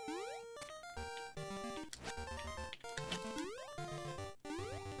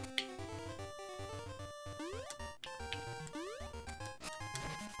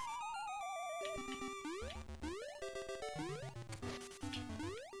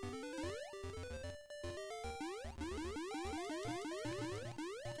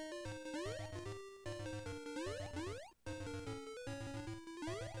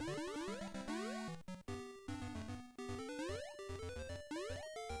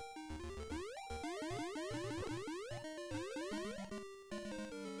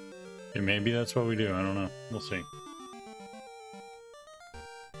 Maybe that's what we do. I don't know. We'll see.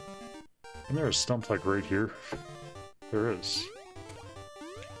 And there's a stump like right here. There is.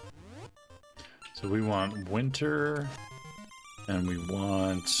 So we want winter, and we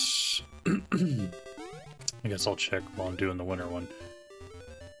want... I guess I'll check while I'm doing the winter one.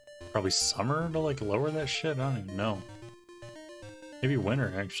 Probably summer to like lower that shit? I don't even know. Maybe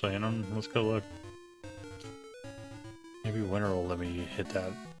winter actually. I don't. Let's go look. Maybe winter will let me hit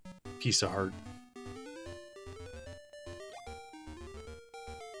that piece of heart.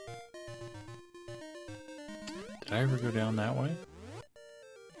 Did I ever go down that way?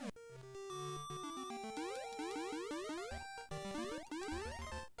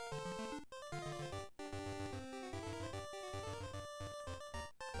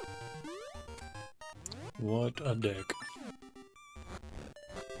 What a dick.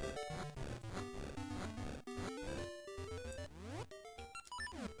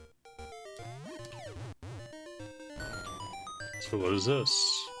 So what is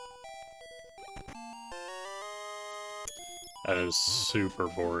this? That is super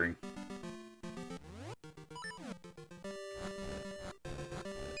boring.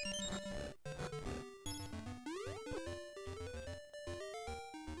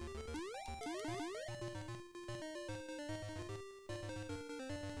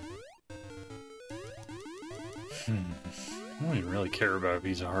 I don't even really care about a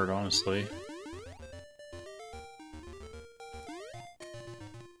Visa Heart, honestly.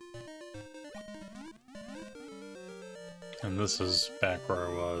 And this is back where I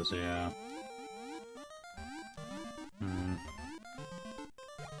was, yeah.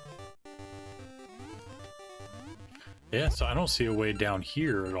 Yeah, so I don't see a way down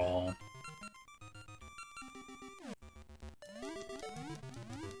here at all.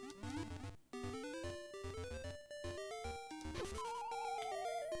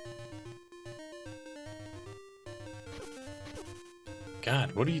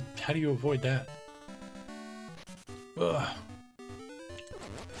 God, what do you, how do you avoid that? Ugh.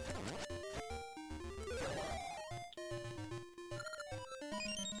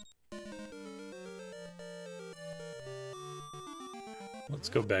 Let's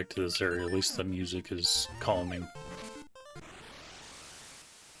go back to this area. At least the music is calming.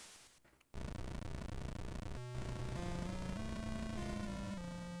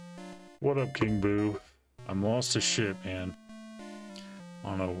 What up, King Boo? I'm lost as shit, man. I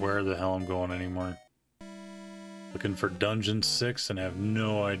don't know where the hell I'm going anymore. Looking for Dungeon 6 and have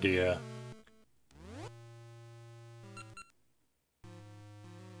no idea.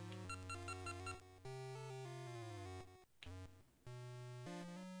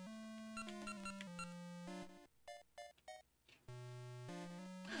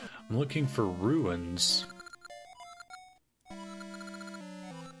 I'm looking for ruins.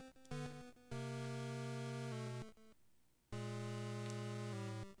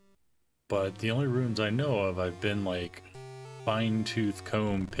 But the only ruins I know of, I've been like fine-tooth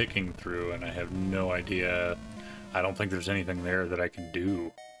comb picking through, and I have no idea. I don't think there's anything there that I can do.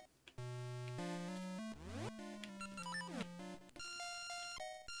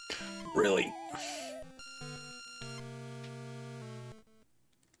 Really?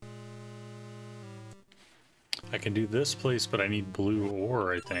 I can do this place, but I need blue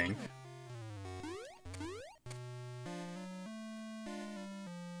ore, I think.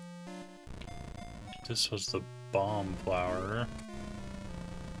 This was the bomb flower.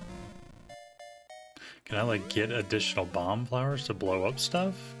 Can I like get additional bomb flowers to blow up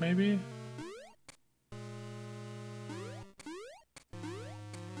stuff, maybe?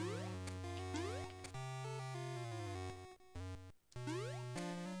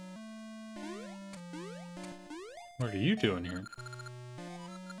 What are you doing here?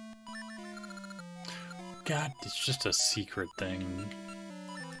 God, it's just a secret thing.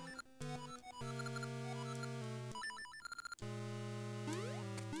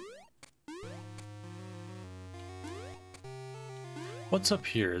 What's up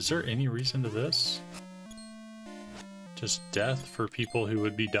here? Is there any reason to this? Just death for people who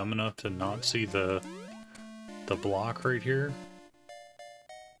would be dumb enough to not see the block right here?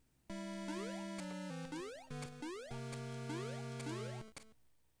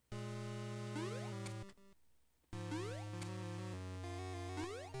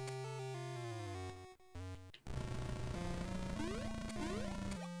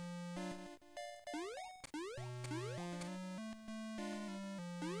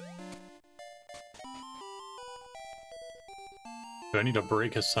 Do I need to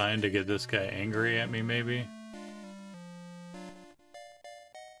break a sign to get this guy angry at me, maybe?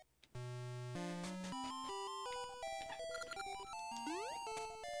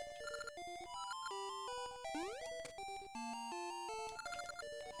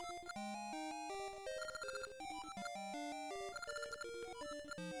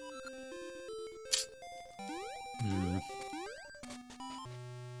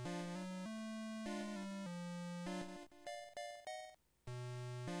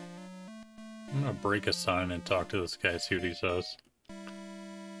 I'm gonna break a sign and talk to this guy, see what he says.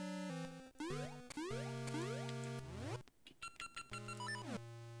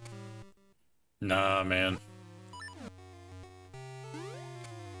 Nah, man.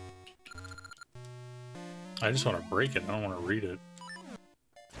 I just want to break it, I don't want to read it.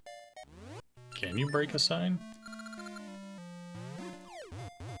 Can you break a sign?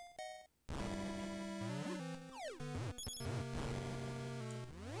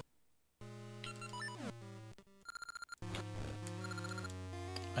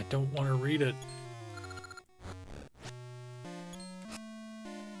 I don't want to read it.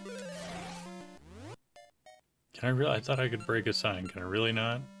 Can I really? I thought I could break a sign. Can I really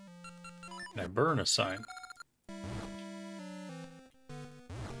not? Can I burn a sign?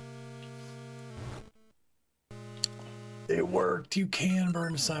 It worked. You can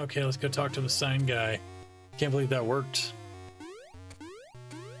burn a sign. Okay, let's go talk to the sign guy. Can't believe that worked.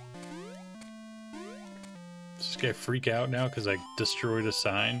 Does this guy freak out now because I destroyed a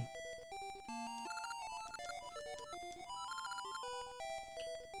sign?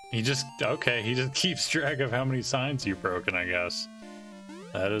 He just keeps track of how many signs you've broken, I guess.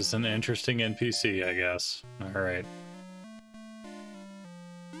 That is an interesting NPC, I guess. Alright.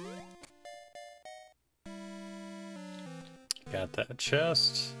 Got that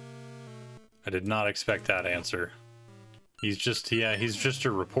chest. I did not expect that answer. He's just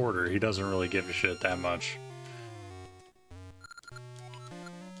a reporter. He doesn't really give a shit that much.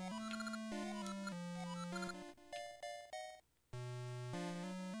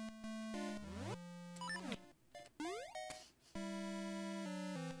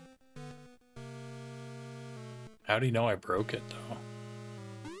 How do you know I broke it, though?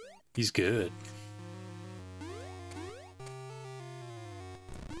 He's good.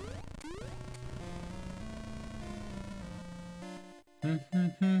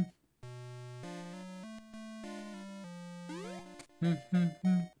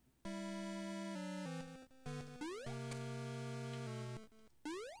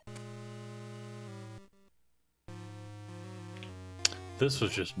 This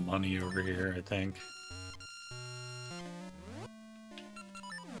was just money over here, I think.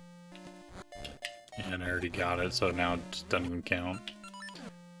 And I already got it, so now it just doesn't even count.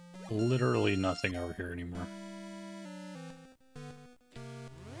 Literally nothing over here anymore.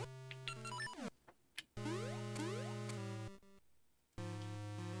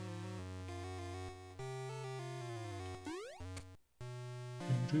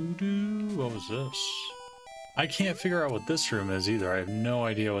 What was this? I can't figure out what this room is either. I have no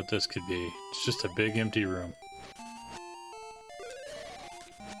idea what this could be. It's just a big empty room.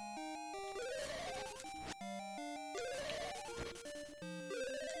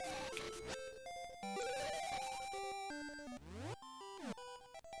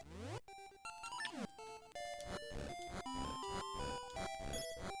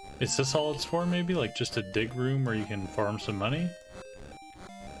 Is this all it's for, maybe? Like just a dig room where you can farm some money?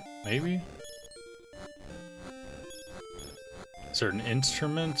 Maybe? Certain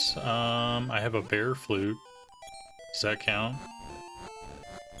instruments. I have a bear flute. Does that count?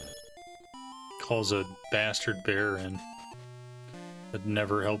 Calls a bastard bear in. That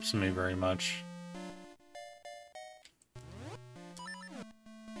never helps me very much.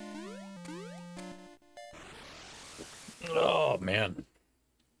 Oh, man.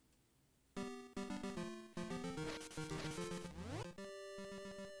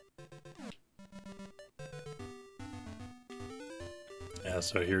 Yeah,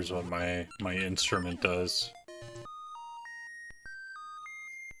 so here's what my instrument does.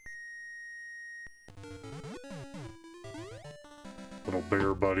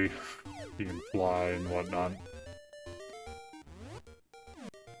 bear buddy. You can fly and whatnot.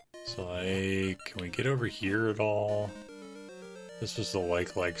 So, like, can we get over here at all? This was the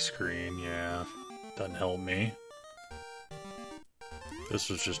like screen, yeah. Doesn't help me. This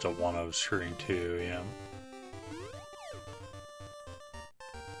was just a 1-0 screen too, yeah.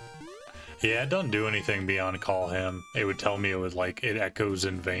 Yeah, it doesn't do anything beyond call him. It would tell me it would, like, it echoes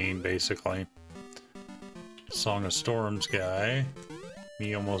in vain, basically. Song of Storms guy.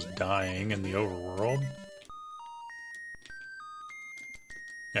 Me almost dying in the overworld.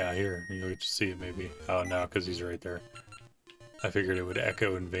 Yeah, here, you'll get to see it maybe. Oh, no, because he's right there. I figured it would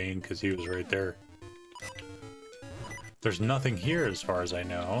echo in vain because he was right there. There's nothing here as far as I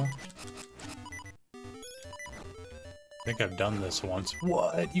know. I think I've done this once.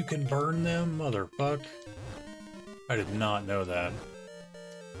 What? You can burn them? Motherfuck. I did not know that.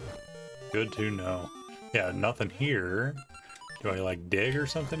 Good to know. Yeah, nothing here. Do I, like, dig or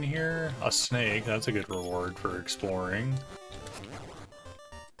something here? A snake. That's a good reward for exploring.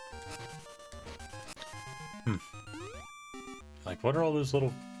 Like, what are all those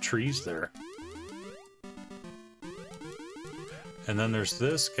little trees there? And then there's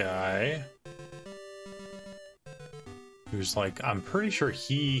this guy who's like, I'm pretty sure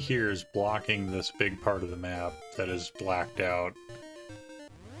he here is blocking this big part of the map that is blacked out.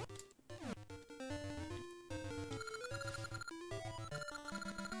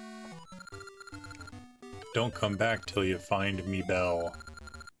 Don't come back till you find me bell.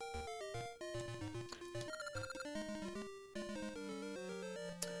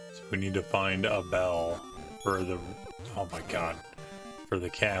 So we need to find a bell for the... Oh my god. For the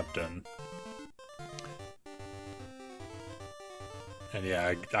captain. And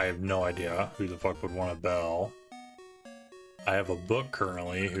yeah, I have no idea who the fuck would want a bell. I have a book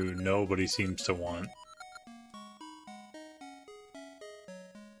currently who nobody seems to want.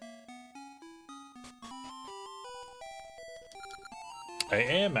 I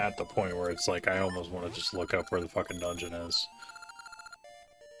am at the point where it's like I almost want to just look up where the fucking dungeon is.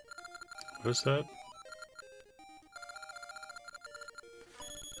 What is that?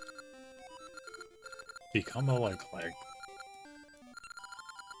 Become a leg.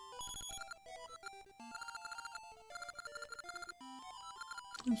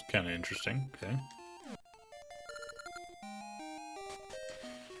 That's kind of interesting. Okay.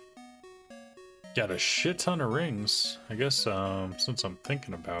 Got a shit ton of rings. I guess since I'm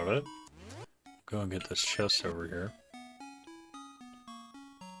thinking about it, I'll go and get this chest over here.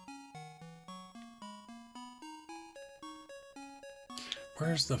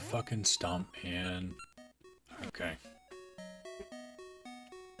 Where's the fucking stump, man? Okay.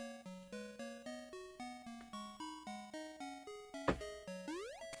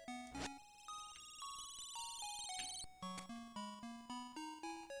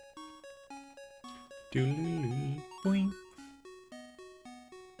 Boing.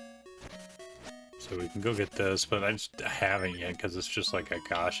 So we can go get this, but I just haven't yet because it's just like a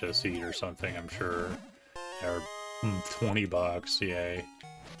Kasha seed or something, I'm sure. Or $20, yay.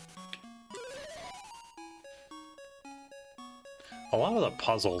 A lot of the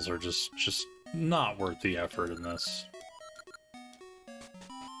puzzles are just not worth the effort in this.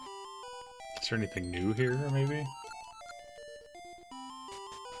 Is there anything new here, maybe?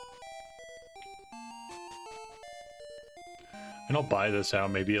 And I'll buy this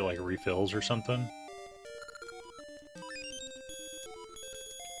out, maybe it like refills or something.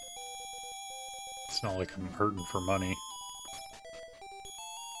 It's not like I'm hurting for money.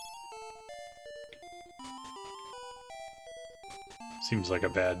 Seems like a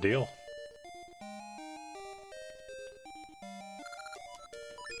bad deal.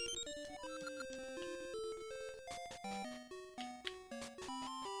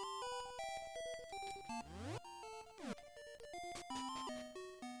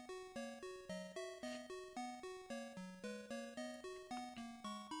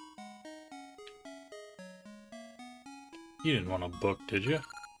 You didn't want a book, did you?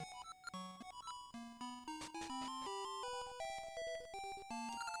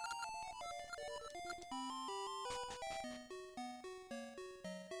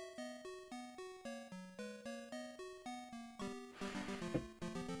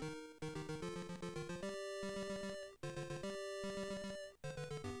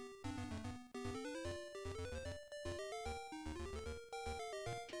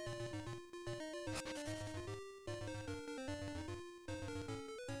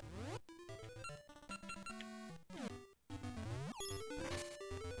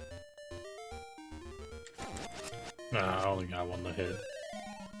 Nah, I only got one to hit.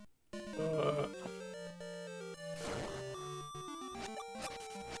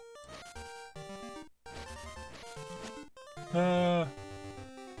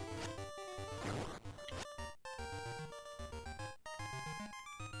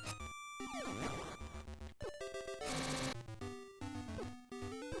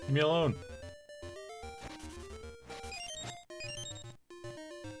 Leave me alone.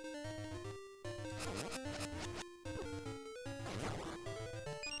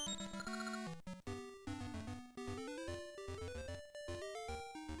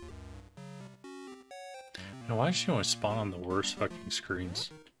 Now, why does she always spawn on the worst fucking screens?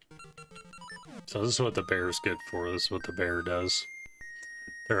 So this is what the bear's good for. This is what the bear does.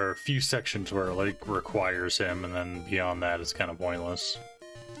 There are a few sections where it like requires him, and then beyond that it's kind of pointless.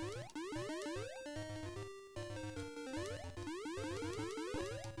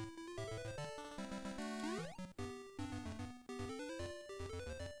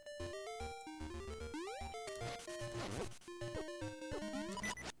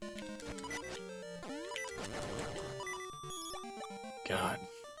 God.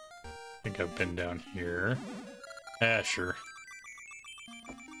 I think I've been down here. Ah, sure.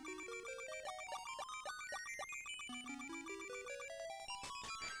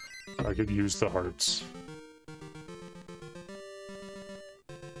 I could use the hearts.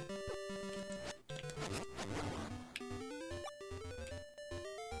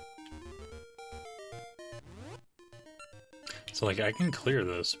 So, like, I can clear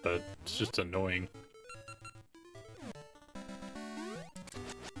this, but it's just annoying.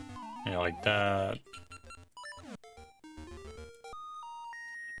 Yeah, like that.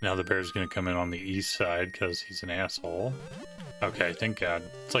 Now the bear's gonna come in on the east side because he's an asshole. Okay, thank God.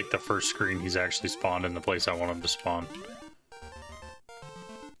 It's like the first screen he's actually spawned in the place I want him to spawn.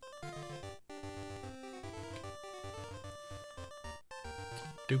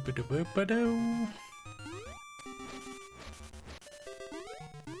 Doop-a-doop-a-doo.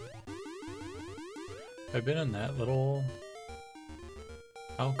 I've been in that little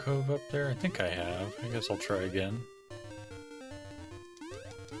alcove up there? I think I have. I guess I'll try again.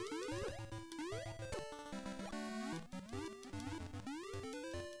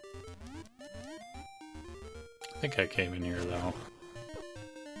 I think I came in here though.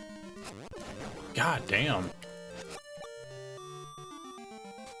 God damn.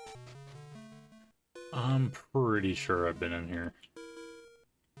 I'm pretty sure I've been in here.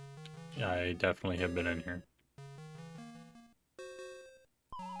 Yeah, I definitely have been in here.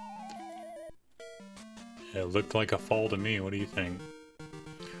 It looked like a fall to me. What do you think?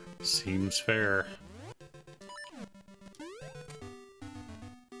 Seems fair.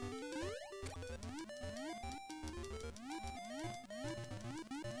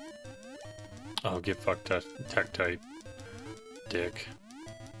 Oh, get fucked, Tektite. Dick.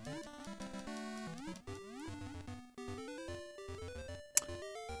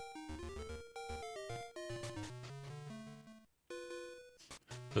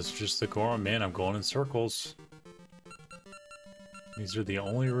 This is just the Goron, man. I'm going in circles. These are the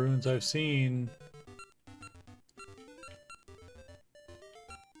only runes I've seen.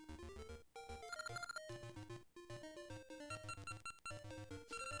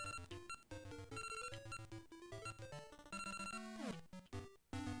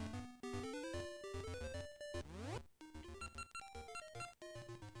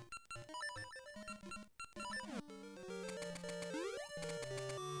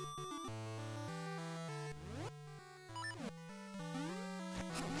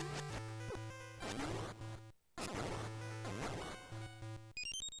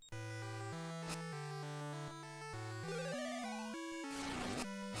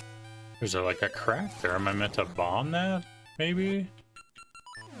 Is there like a crack there? Am I meant to bomb that? Maybe?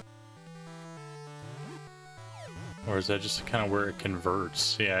 Or is that just kind of where it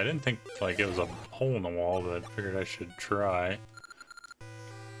converts? Yeah, I didn't think like it was a hole in the wall, but I figured I should try.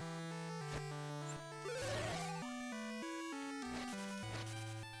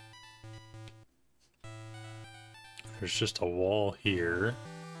 There's just a wall here.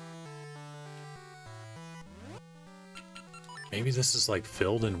 Maybe this is like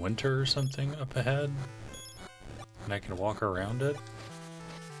filled in winter or something up ahead, and I can walk around it.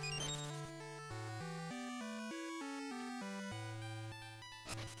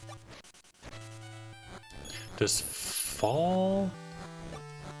 Does fall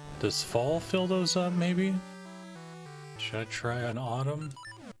fill those up maybe? Should I try an autumn?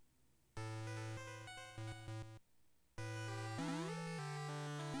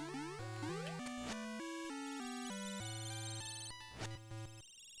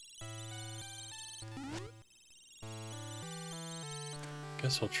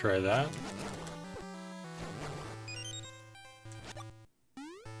 Guess I'll try that.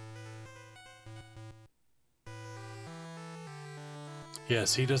 Yeah,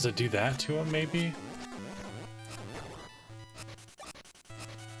 see, does it do that to him, maybe?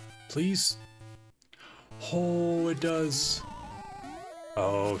 Please? Oh, it does.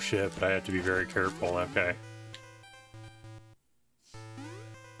 Oh shit, but I have to be very careful, okay.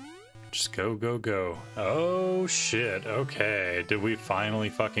 Just go, go, go. Oh shit, okay. Did we finally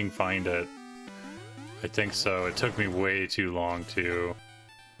fucking find it? I think so. It took me way too long to...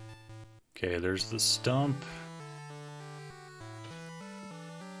 Okay, there's the stump.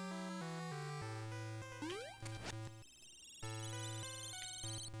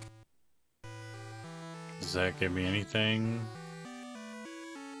 Does that give me anything?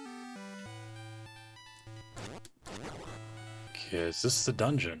 Okay, is this the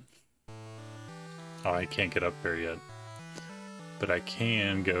dungeon? Oh, I can't get up there yet. But I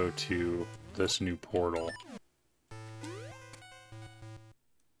can go to this new portal.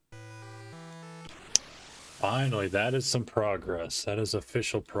 Finally, that is some progress. That is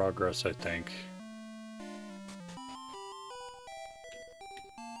official progress, I think.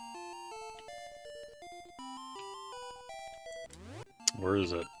 Where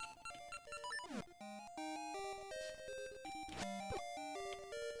is it?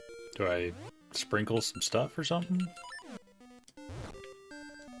 Do I sprinkle some stuff or something?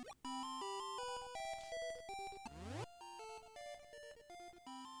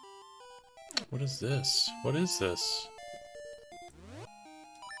 What is this? What is this?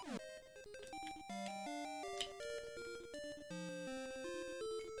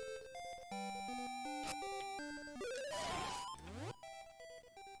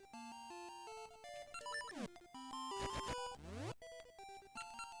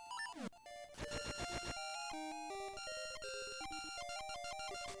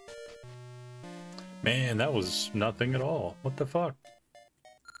 Man, that was nothing at all. What the fuck?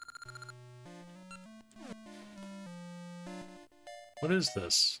 What is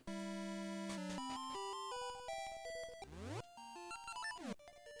this?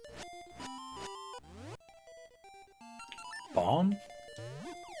 Bomb?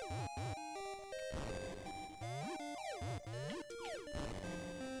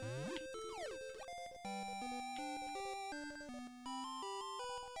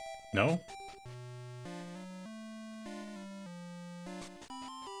 No?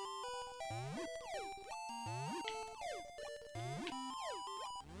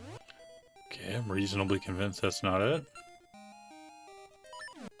 Okay, I'm reasonably convinced that's not it.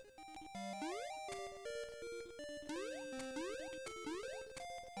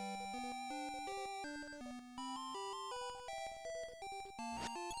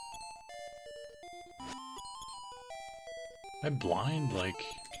 Am I blind? Like,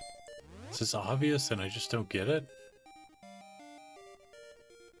 is this obvious and I just don't get it?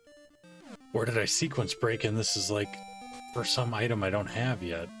 Or did I sequence break and this is like for some item I don't have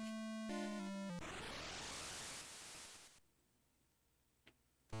yet?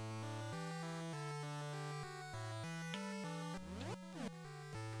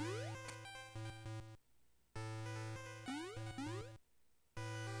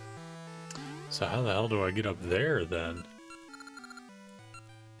 So how the hell do I get up there then?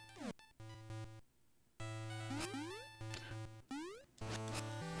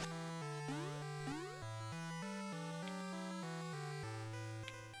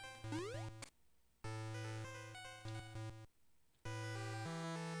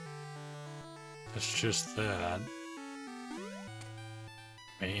 It's just that.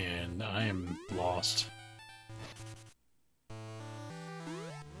 Man, I am lost.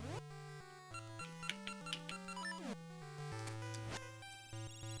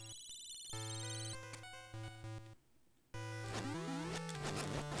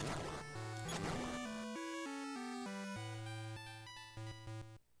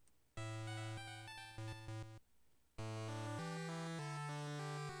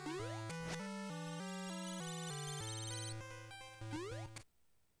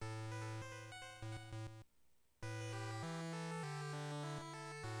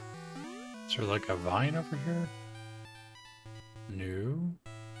 Is there like a vine over here? No.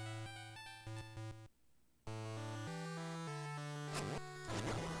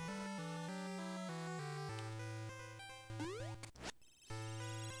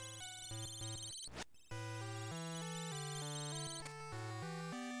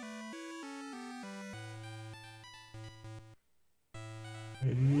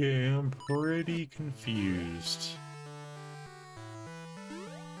 Yeah, I'm pretty confused.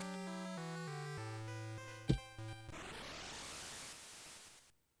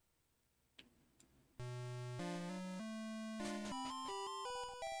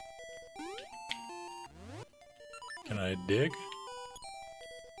 Can I dig?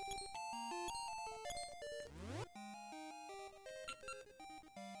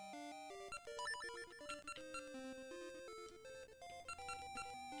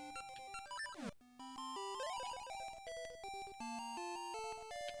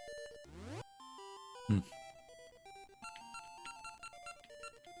 Hmm.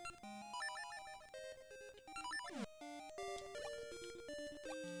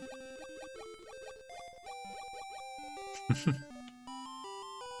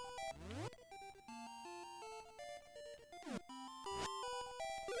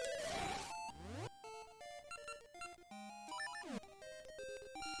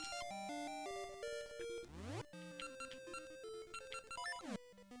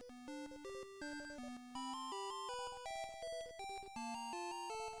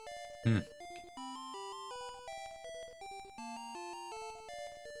 Hmm.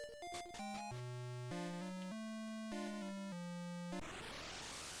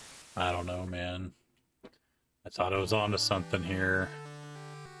 I don't know, man. I thought I was onto something here.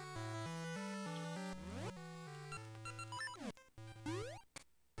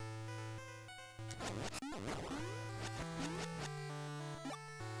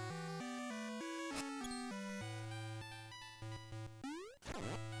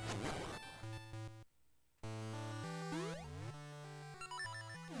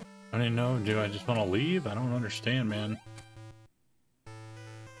 I don't know. Do I just want to leave? I don't understand, man.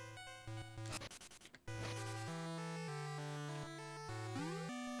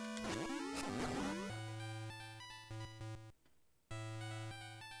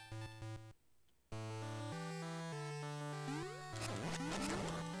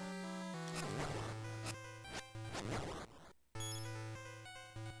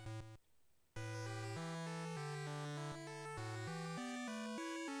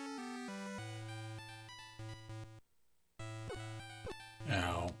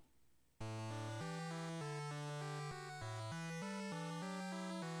 Ow.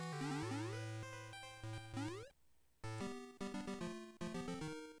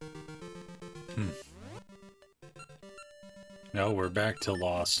 No, we're back to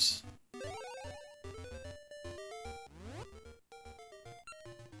Lost.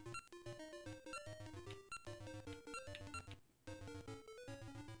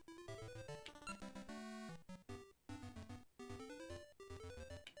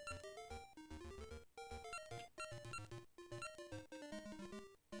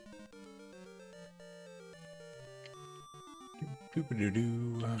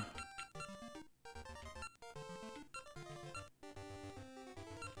 Doo-ba-doo-doo.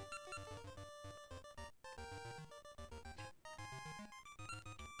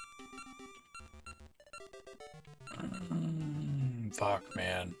 Fuck,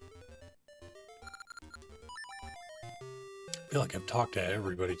 man. I feel like I've talked to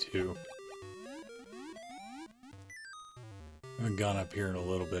everybody, too. I haven't gone up here in a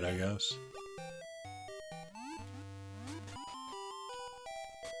little bit, I guess.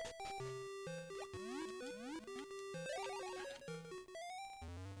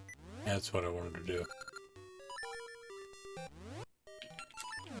 That's what I wanted to do.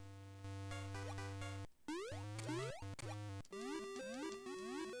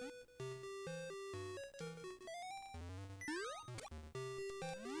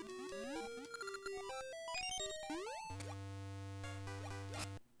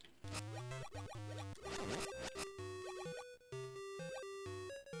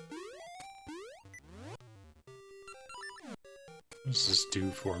 What does this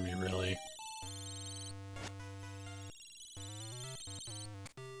do for me, really?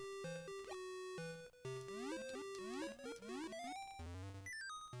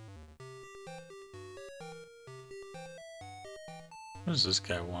 What does this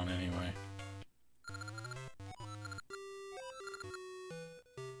guy want, anyway?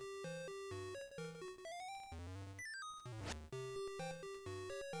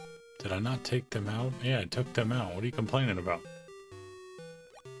 Did I not take them out? Yeah, I took them out. What are you complaining about?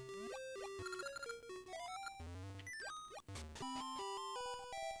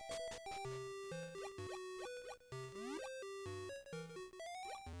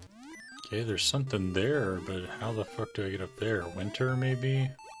 Okay, there's something there, but how the fuck do I get up there? Winter, maybe?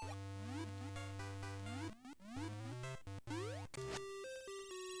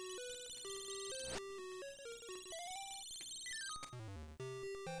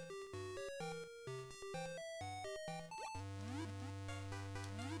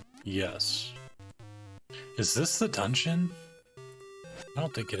 Yes. Is this the dungeon? I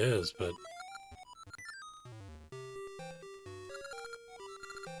don't think it is, but...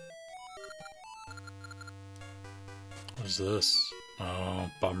 What is this? Oh,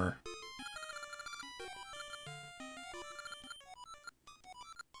 bummer.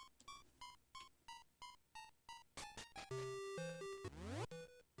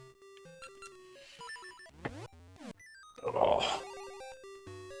 Oh.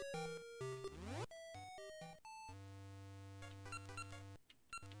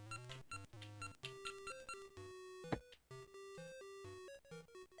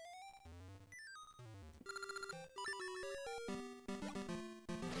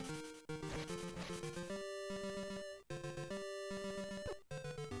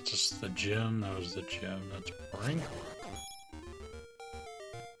 was the gym. That was the gym. That's boring.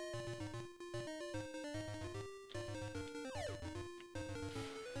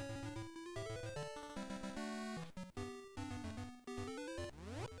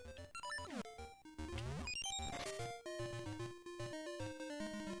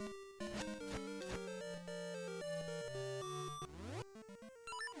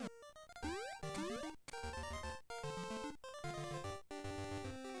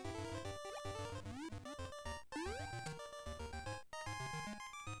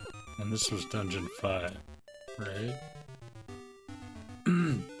 And this was Dungeon 5, right?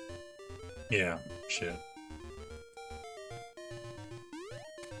 Yeah, shit.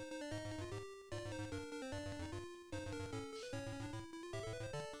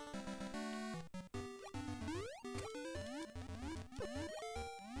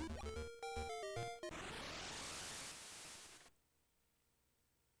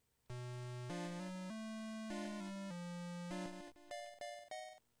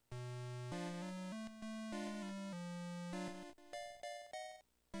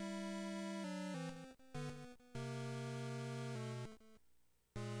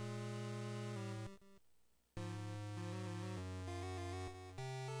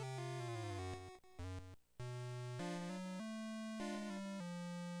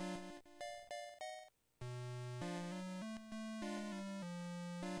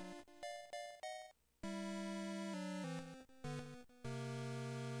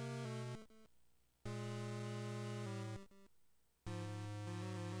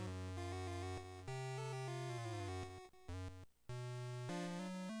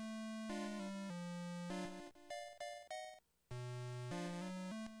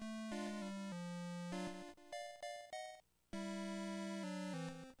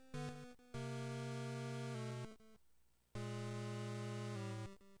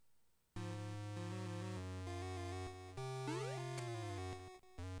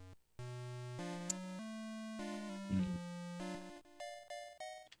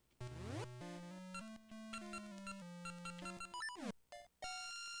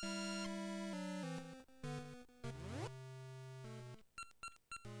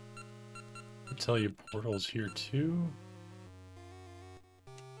 Tell you portals here too.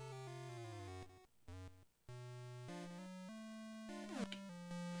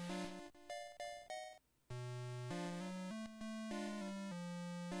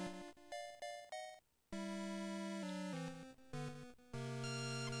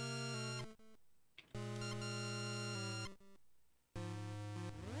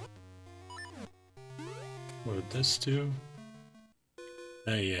 What would this do?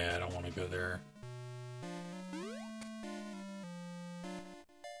 Yeah, I don't want to go there.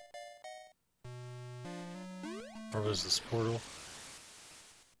 Where was this portal?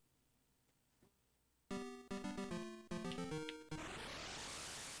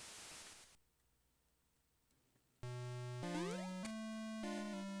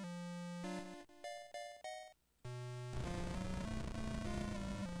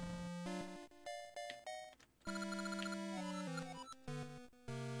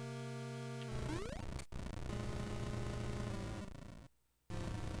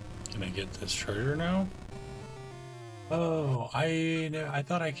 Can I get this treasure now? Oh, I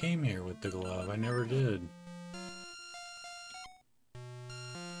thought I came here with the glove. I never did.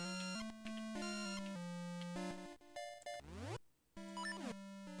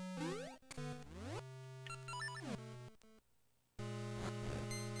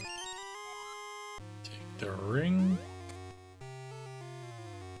 Take the ring.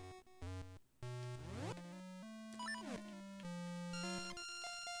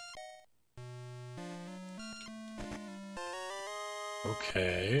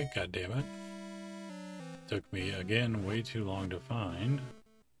 Okay, god damn it. Took me again way too long to find.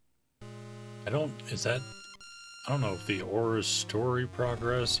 I don't know if the ore is story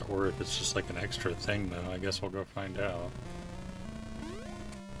progress or if it's just like an extra thing though. I guess we'll go find out.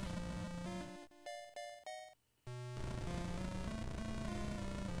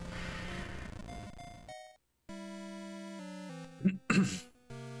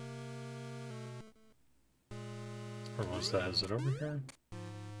 Or was that? Is it over here?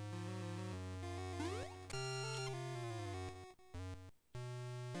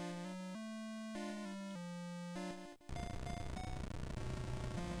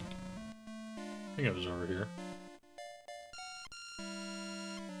 I think it was over here.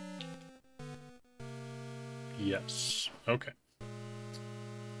 Yes. Okay.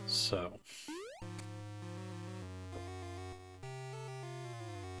 So.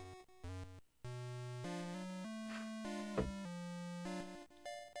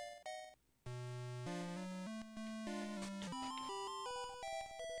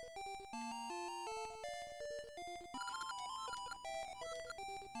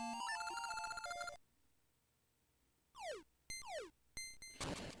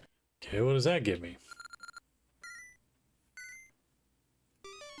 Okay, what does that give me?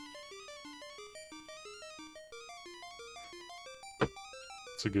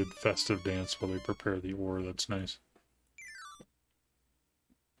 It's a good festive dance while they prepare the ore. That's nice.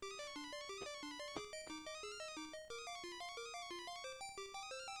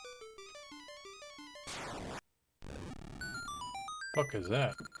 Fuck is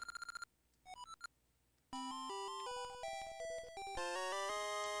that?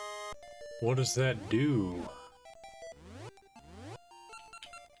 What does that do?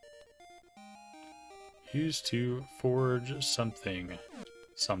 Used to forge something.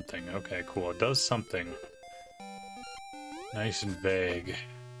 Something. Okay, cool. It does something. Nice and vague.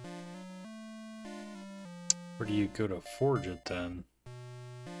 Where do you go to forge it then?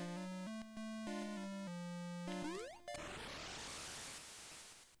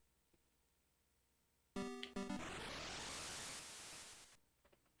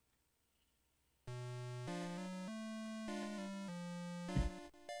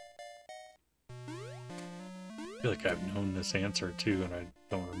 I feel like I've known this answer too, and I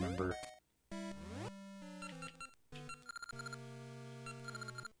don't remember.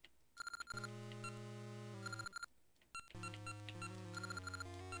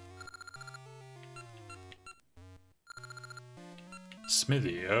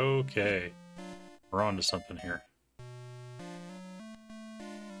 Smithy, okay. We're on to something here.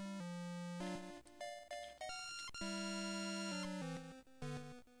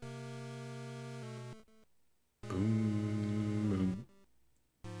 Boom.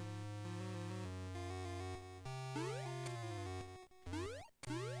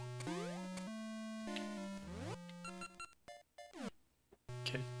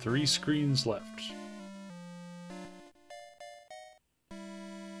 Okay, 3 screens left.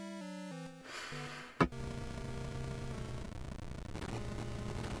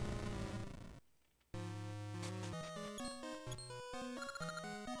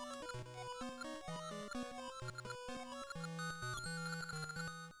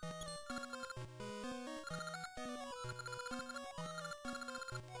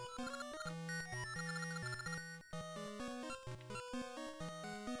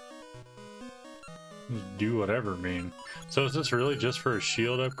 Do whatever mean. So is this really just for a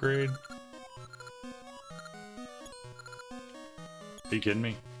shield upgrade? Are you kidding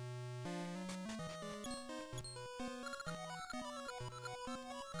me?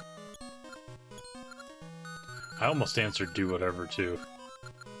 I almost answered do whatever too.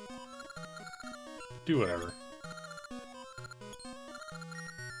 Do whatever.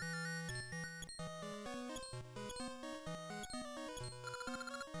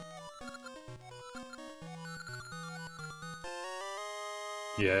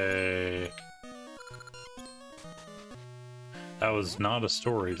 Yay. That was not a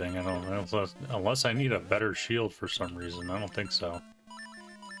story thing, I don't know. Unless I need a better shield for some reason. I don't think so.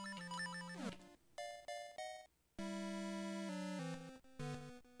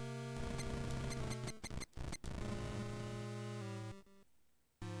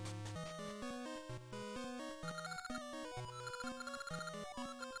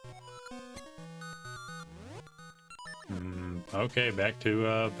 Okay, back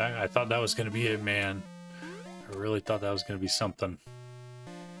to, back. I thought that was going to be it, man. I really thought that was going to be something.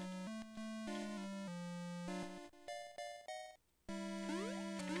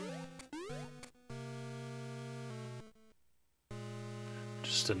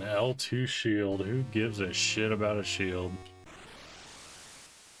 Just an L2 shield. Who gives a shit about a shield?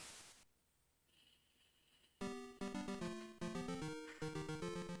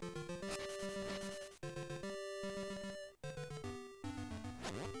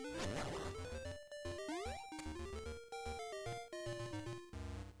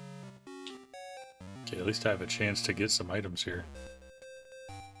 Okay, at least I have a chance to get some items here.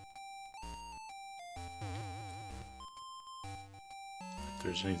 If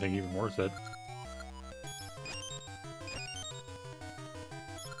there's anything even worth it.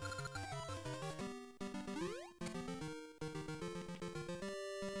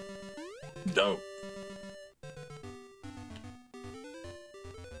 No.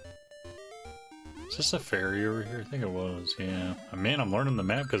 Is this a ferry over here? I think it was, yeah. Man, I'm learning the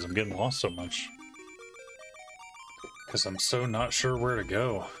map because I'm getting lost so much. Because I'm so not sure where to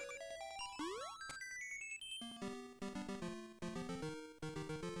go.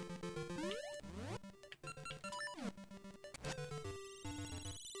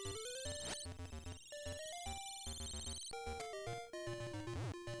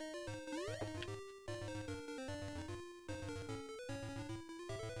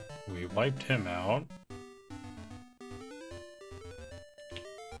 We wiped him out.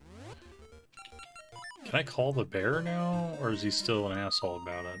 Can I call the bear now, or is he still an asshole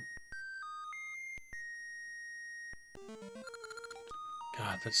about it?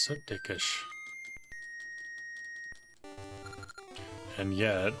 God, that's so dickish. And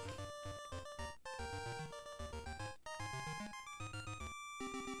yet...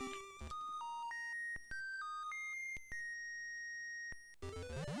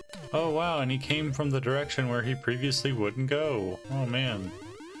 Oh wow, and he came from the direction where he previously wouldn't go. Oh man.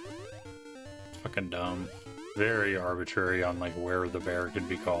 Fucking dumb. Very arbitrary on like where the bear could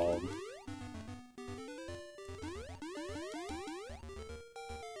be called.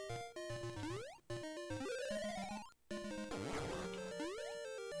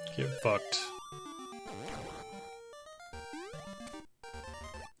 Get fucked.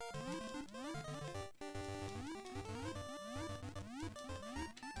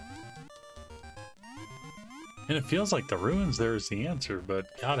 And it feels like the ruins there is the answer,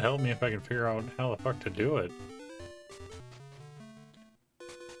 but God help me if I can figure out how the fuck to do it.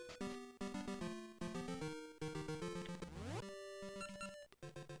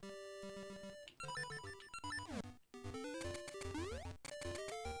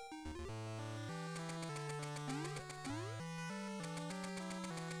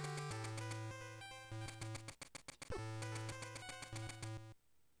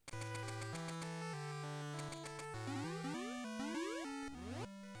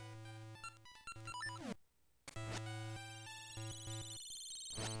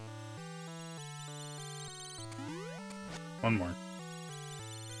 One more.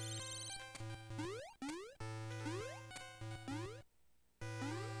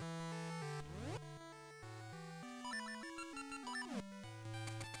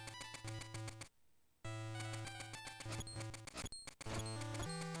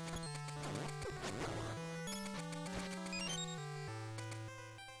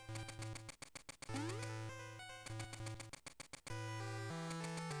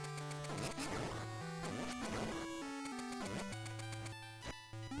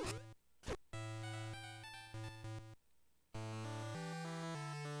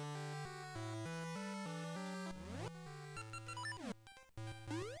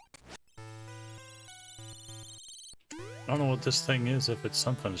 I don't know what this thing is, if it's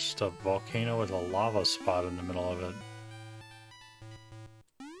something. It's just a volcano with a lava spot in the middle of it.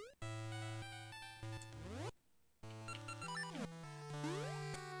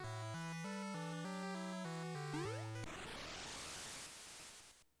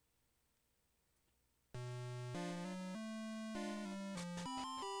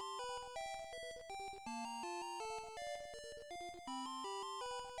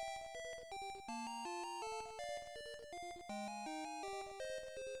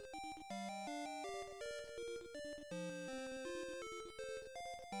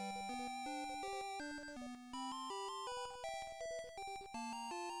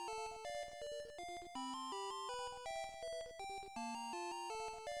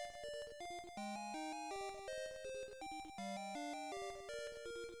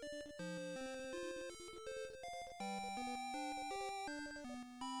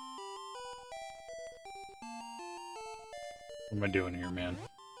 What am I doing here, man?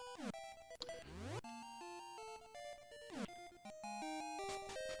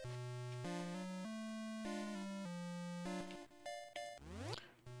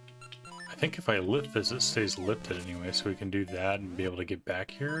 I think if I lift this, it stays lifted anyway, so we can do that and be able to get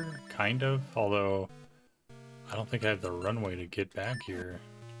back here, kind of. Although, I don't think I have the runway to get back here.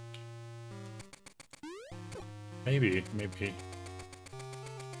 Maybe.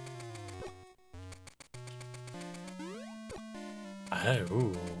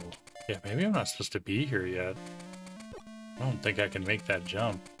 Oh, yeah, maybe I'm not supposed to be here yet. I don't think I can make that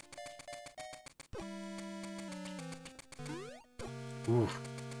jump. Ooh.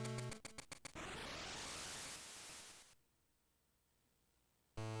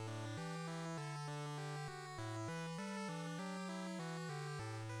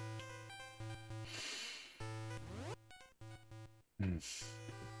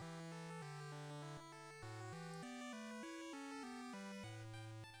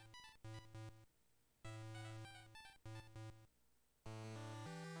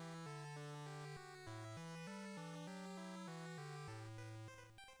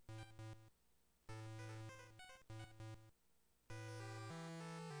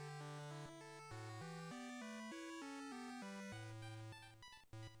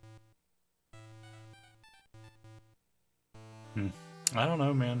 I don't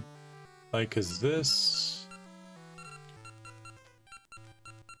know, man. Like, is this...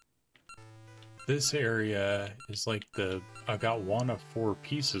 This area is like I got one of 4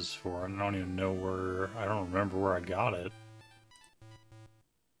 pieces for it. I don't even know where, I don't remember where I got it.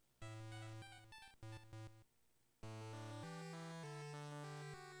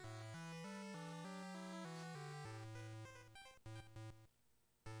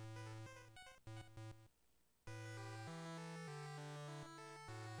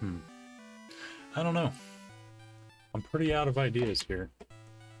 I don't know. I'm pretty out of ideas here. I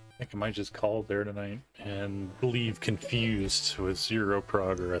think I might just call it there tonight and leave confused with 0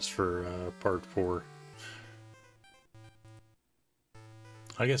 progress for part 4.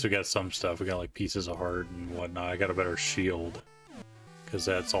 I guess we got some stuff. We got like pieces of heart and whatnot. I got a better shield because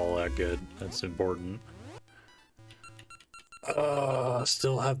that's all that good. That's important.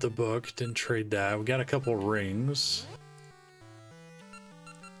 Still have the book. Didn't trade that. We got a couple rings.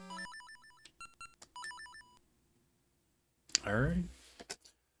 Alright.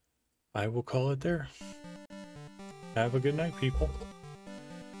 I will call it there. Have a good night, people.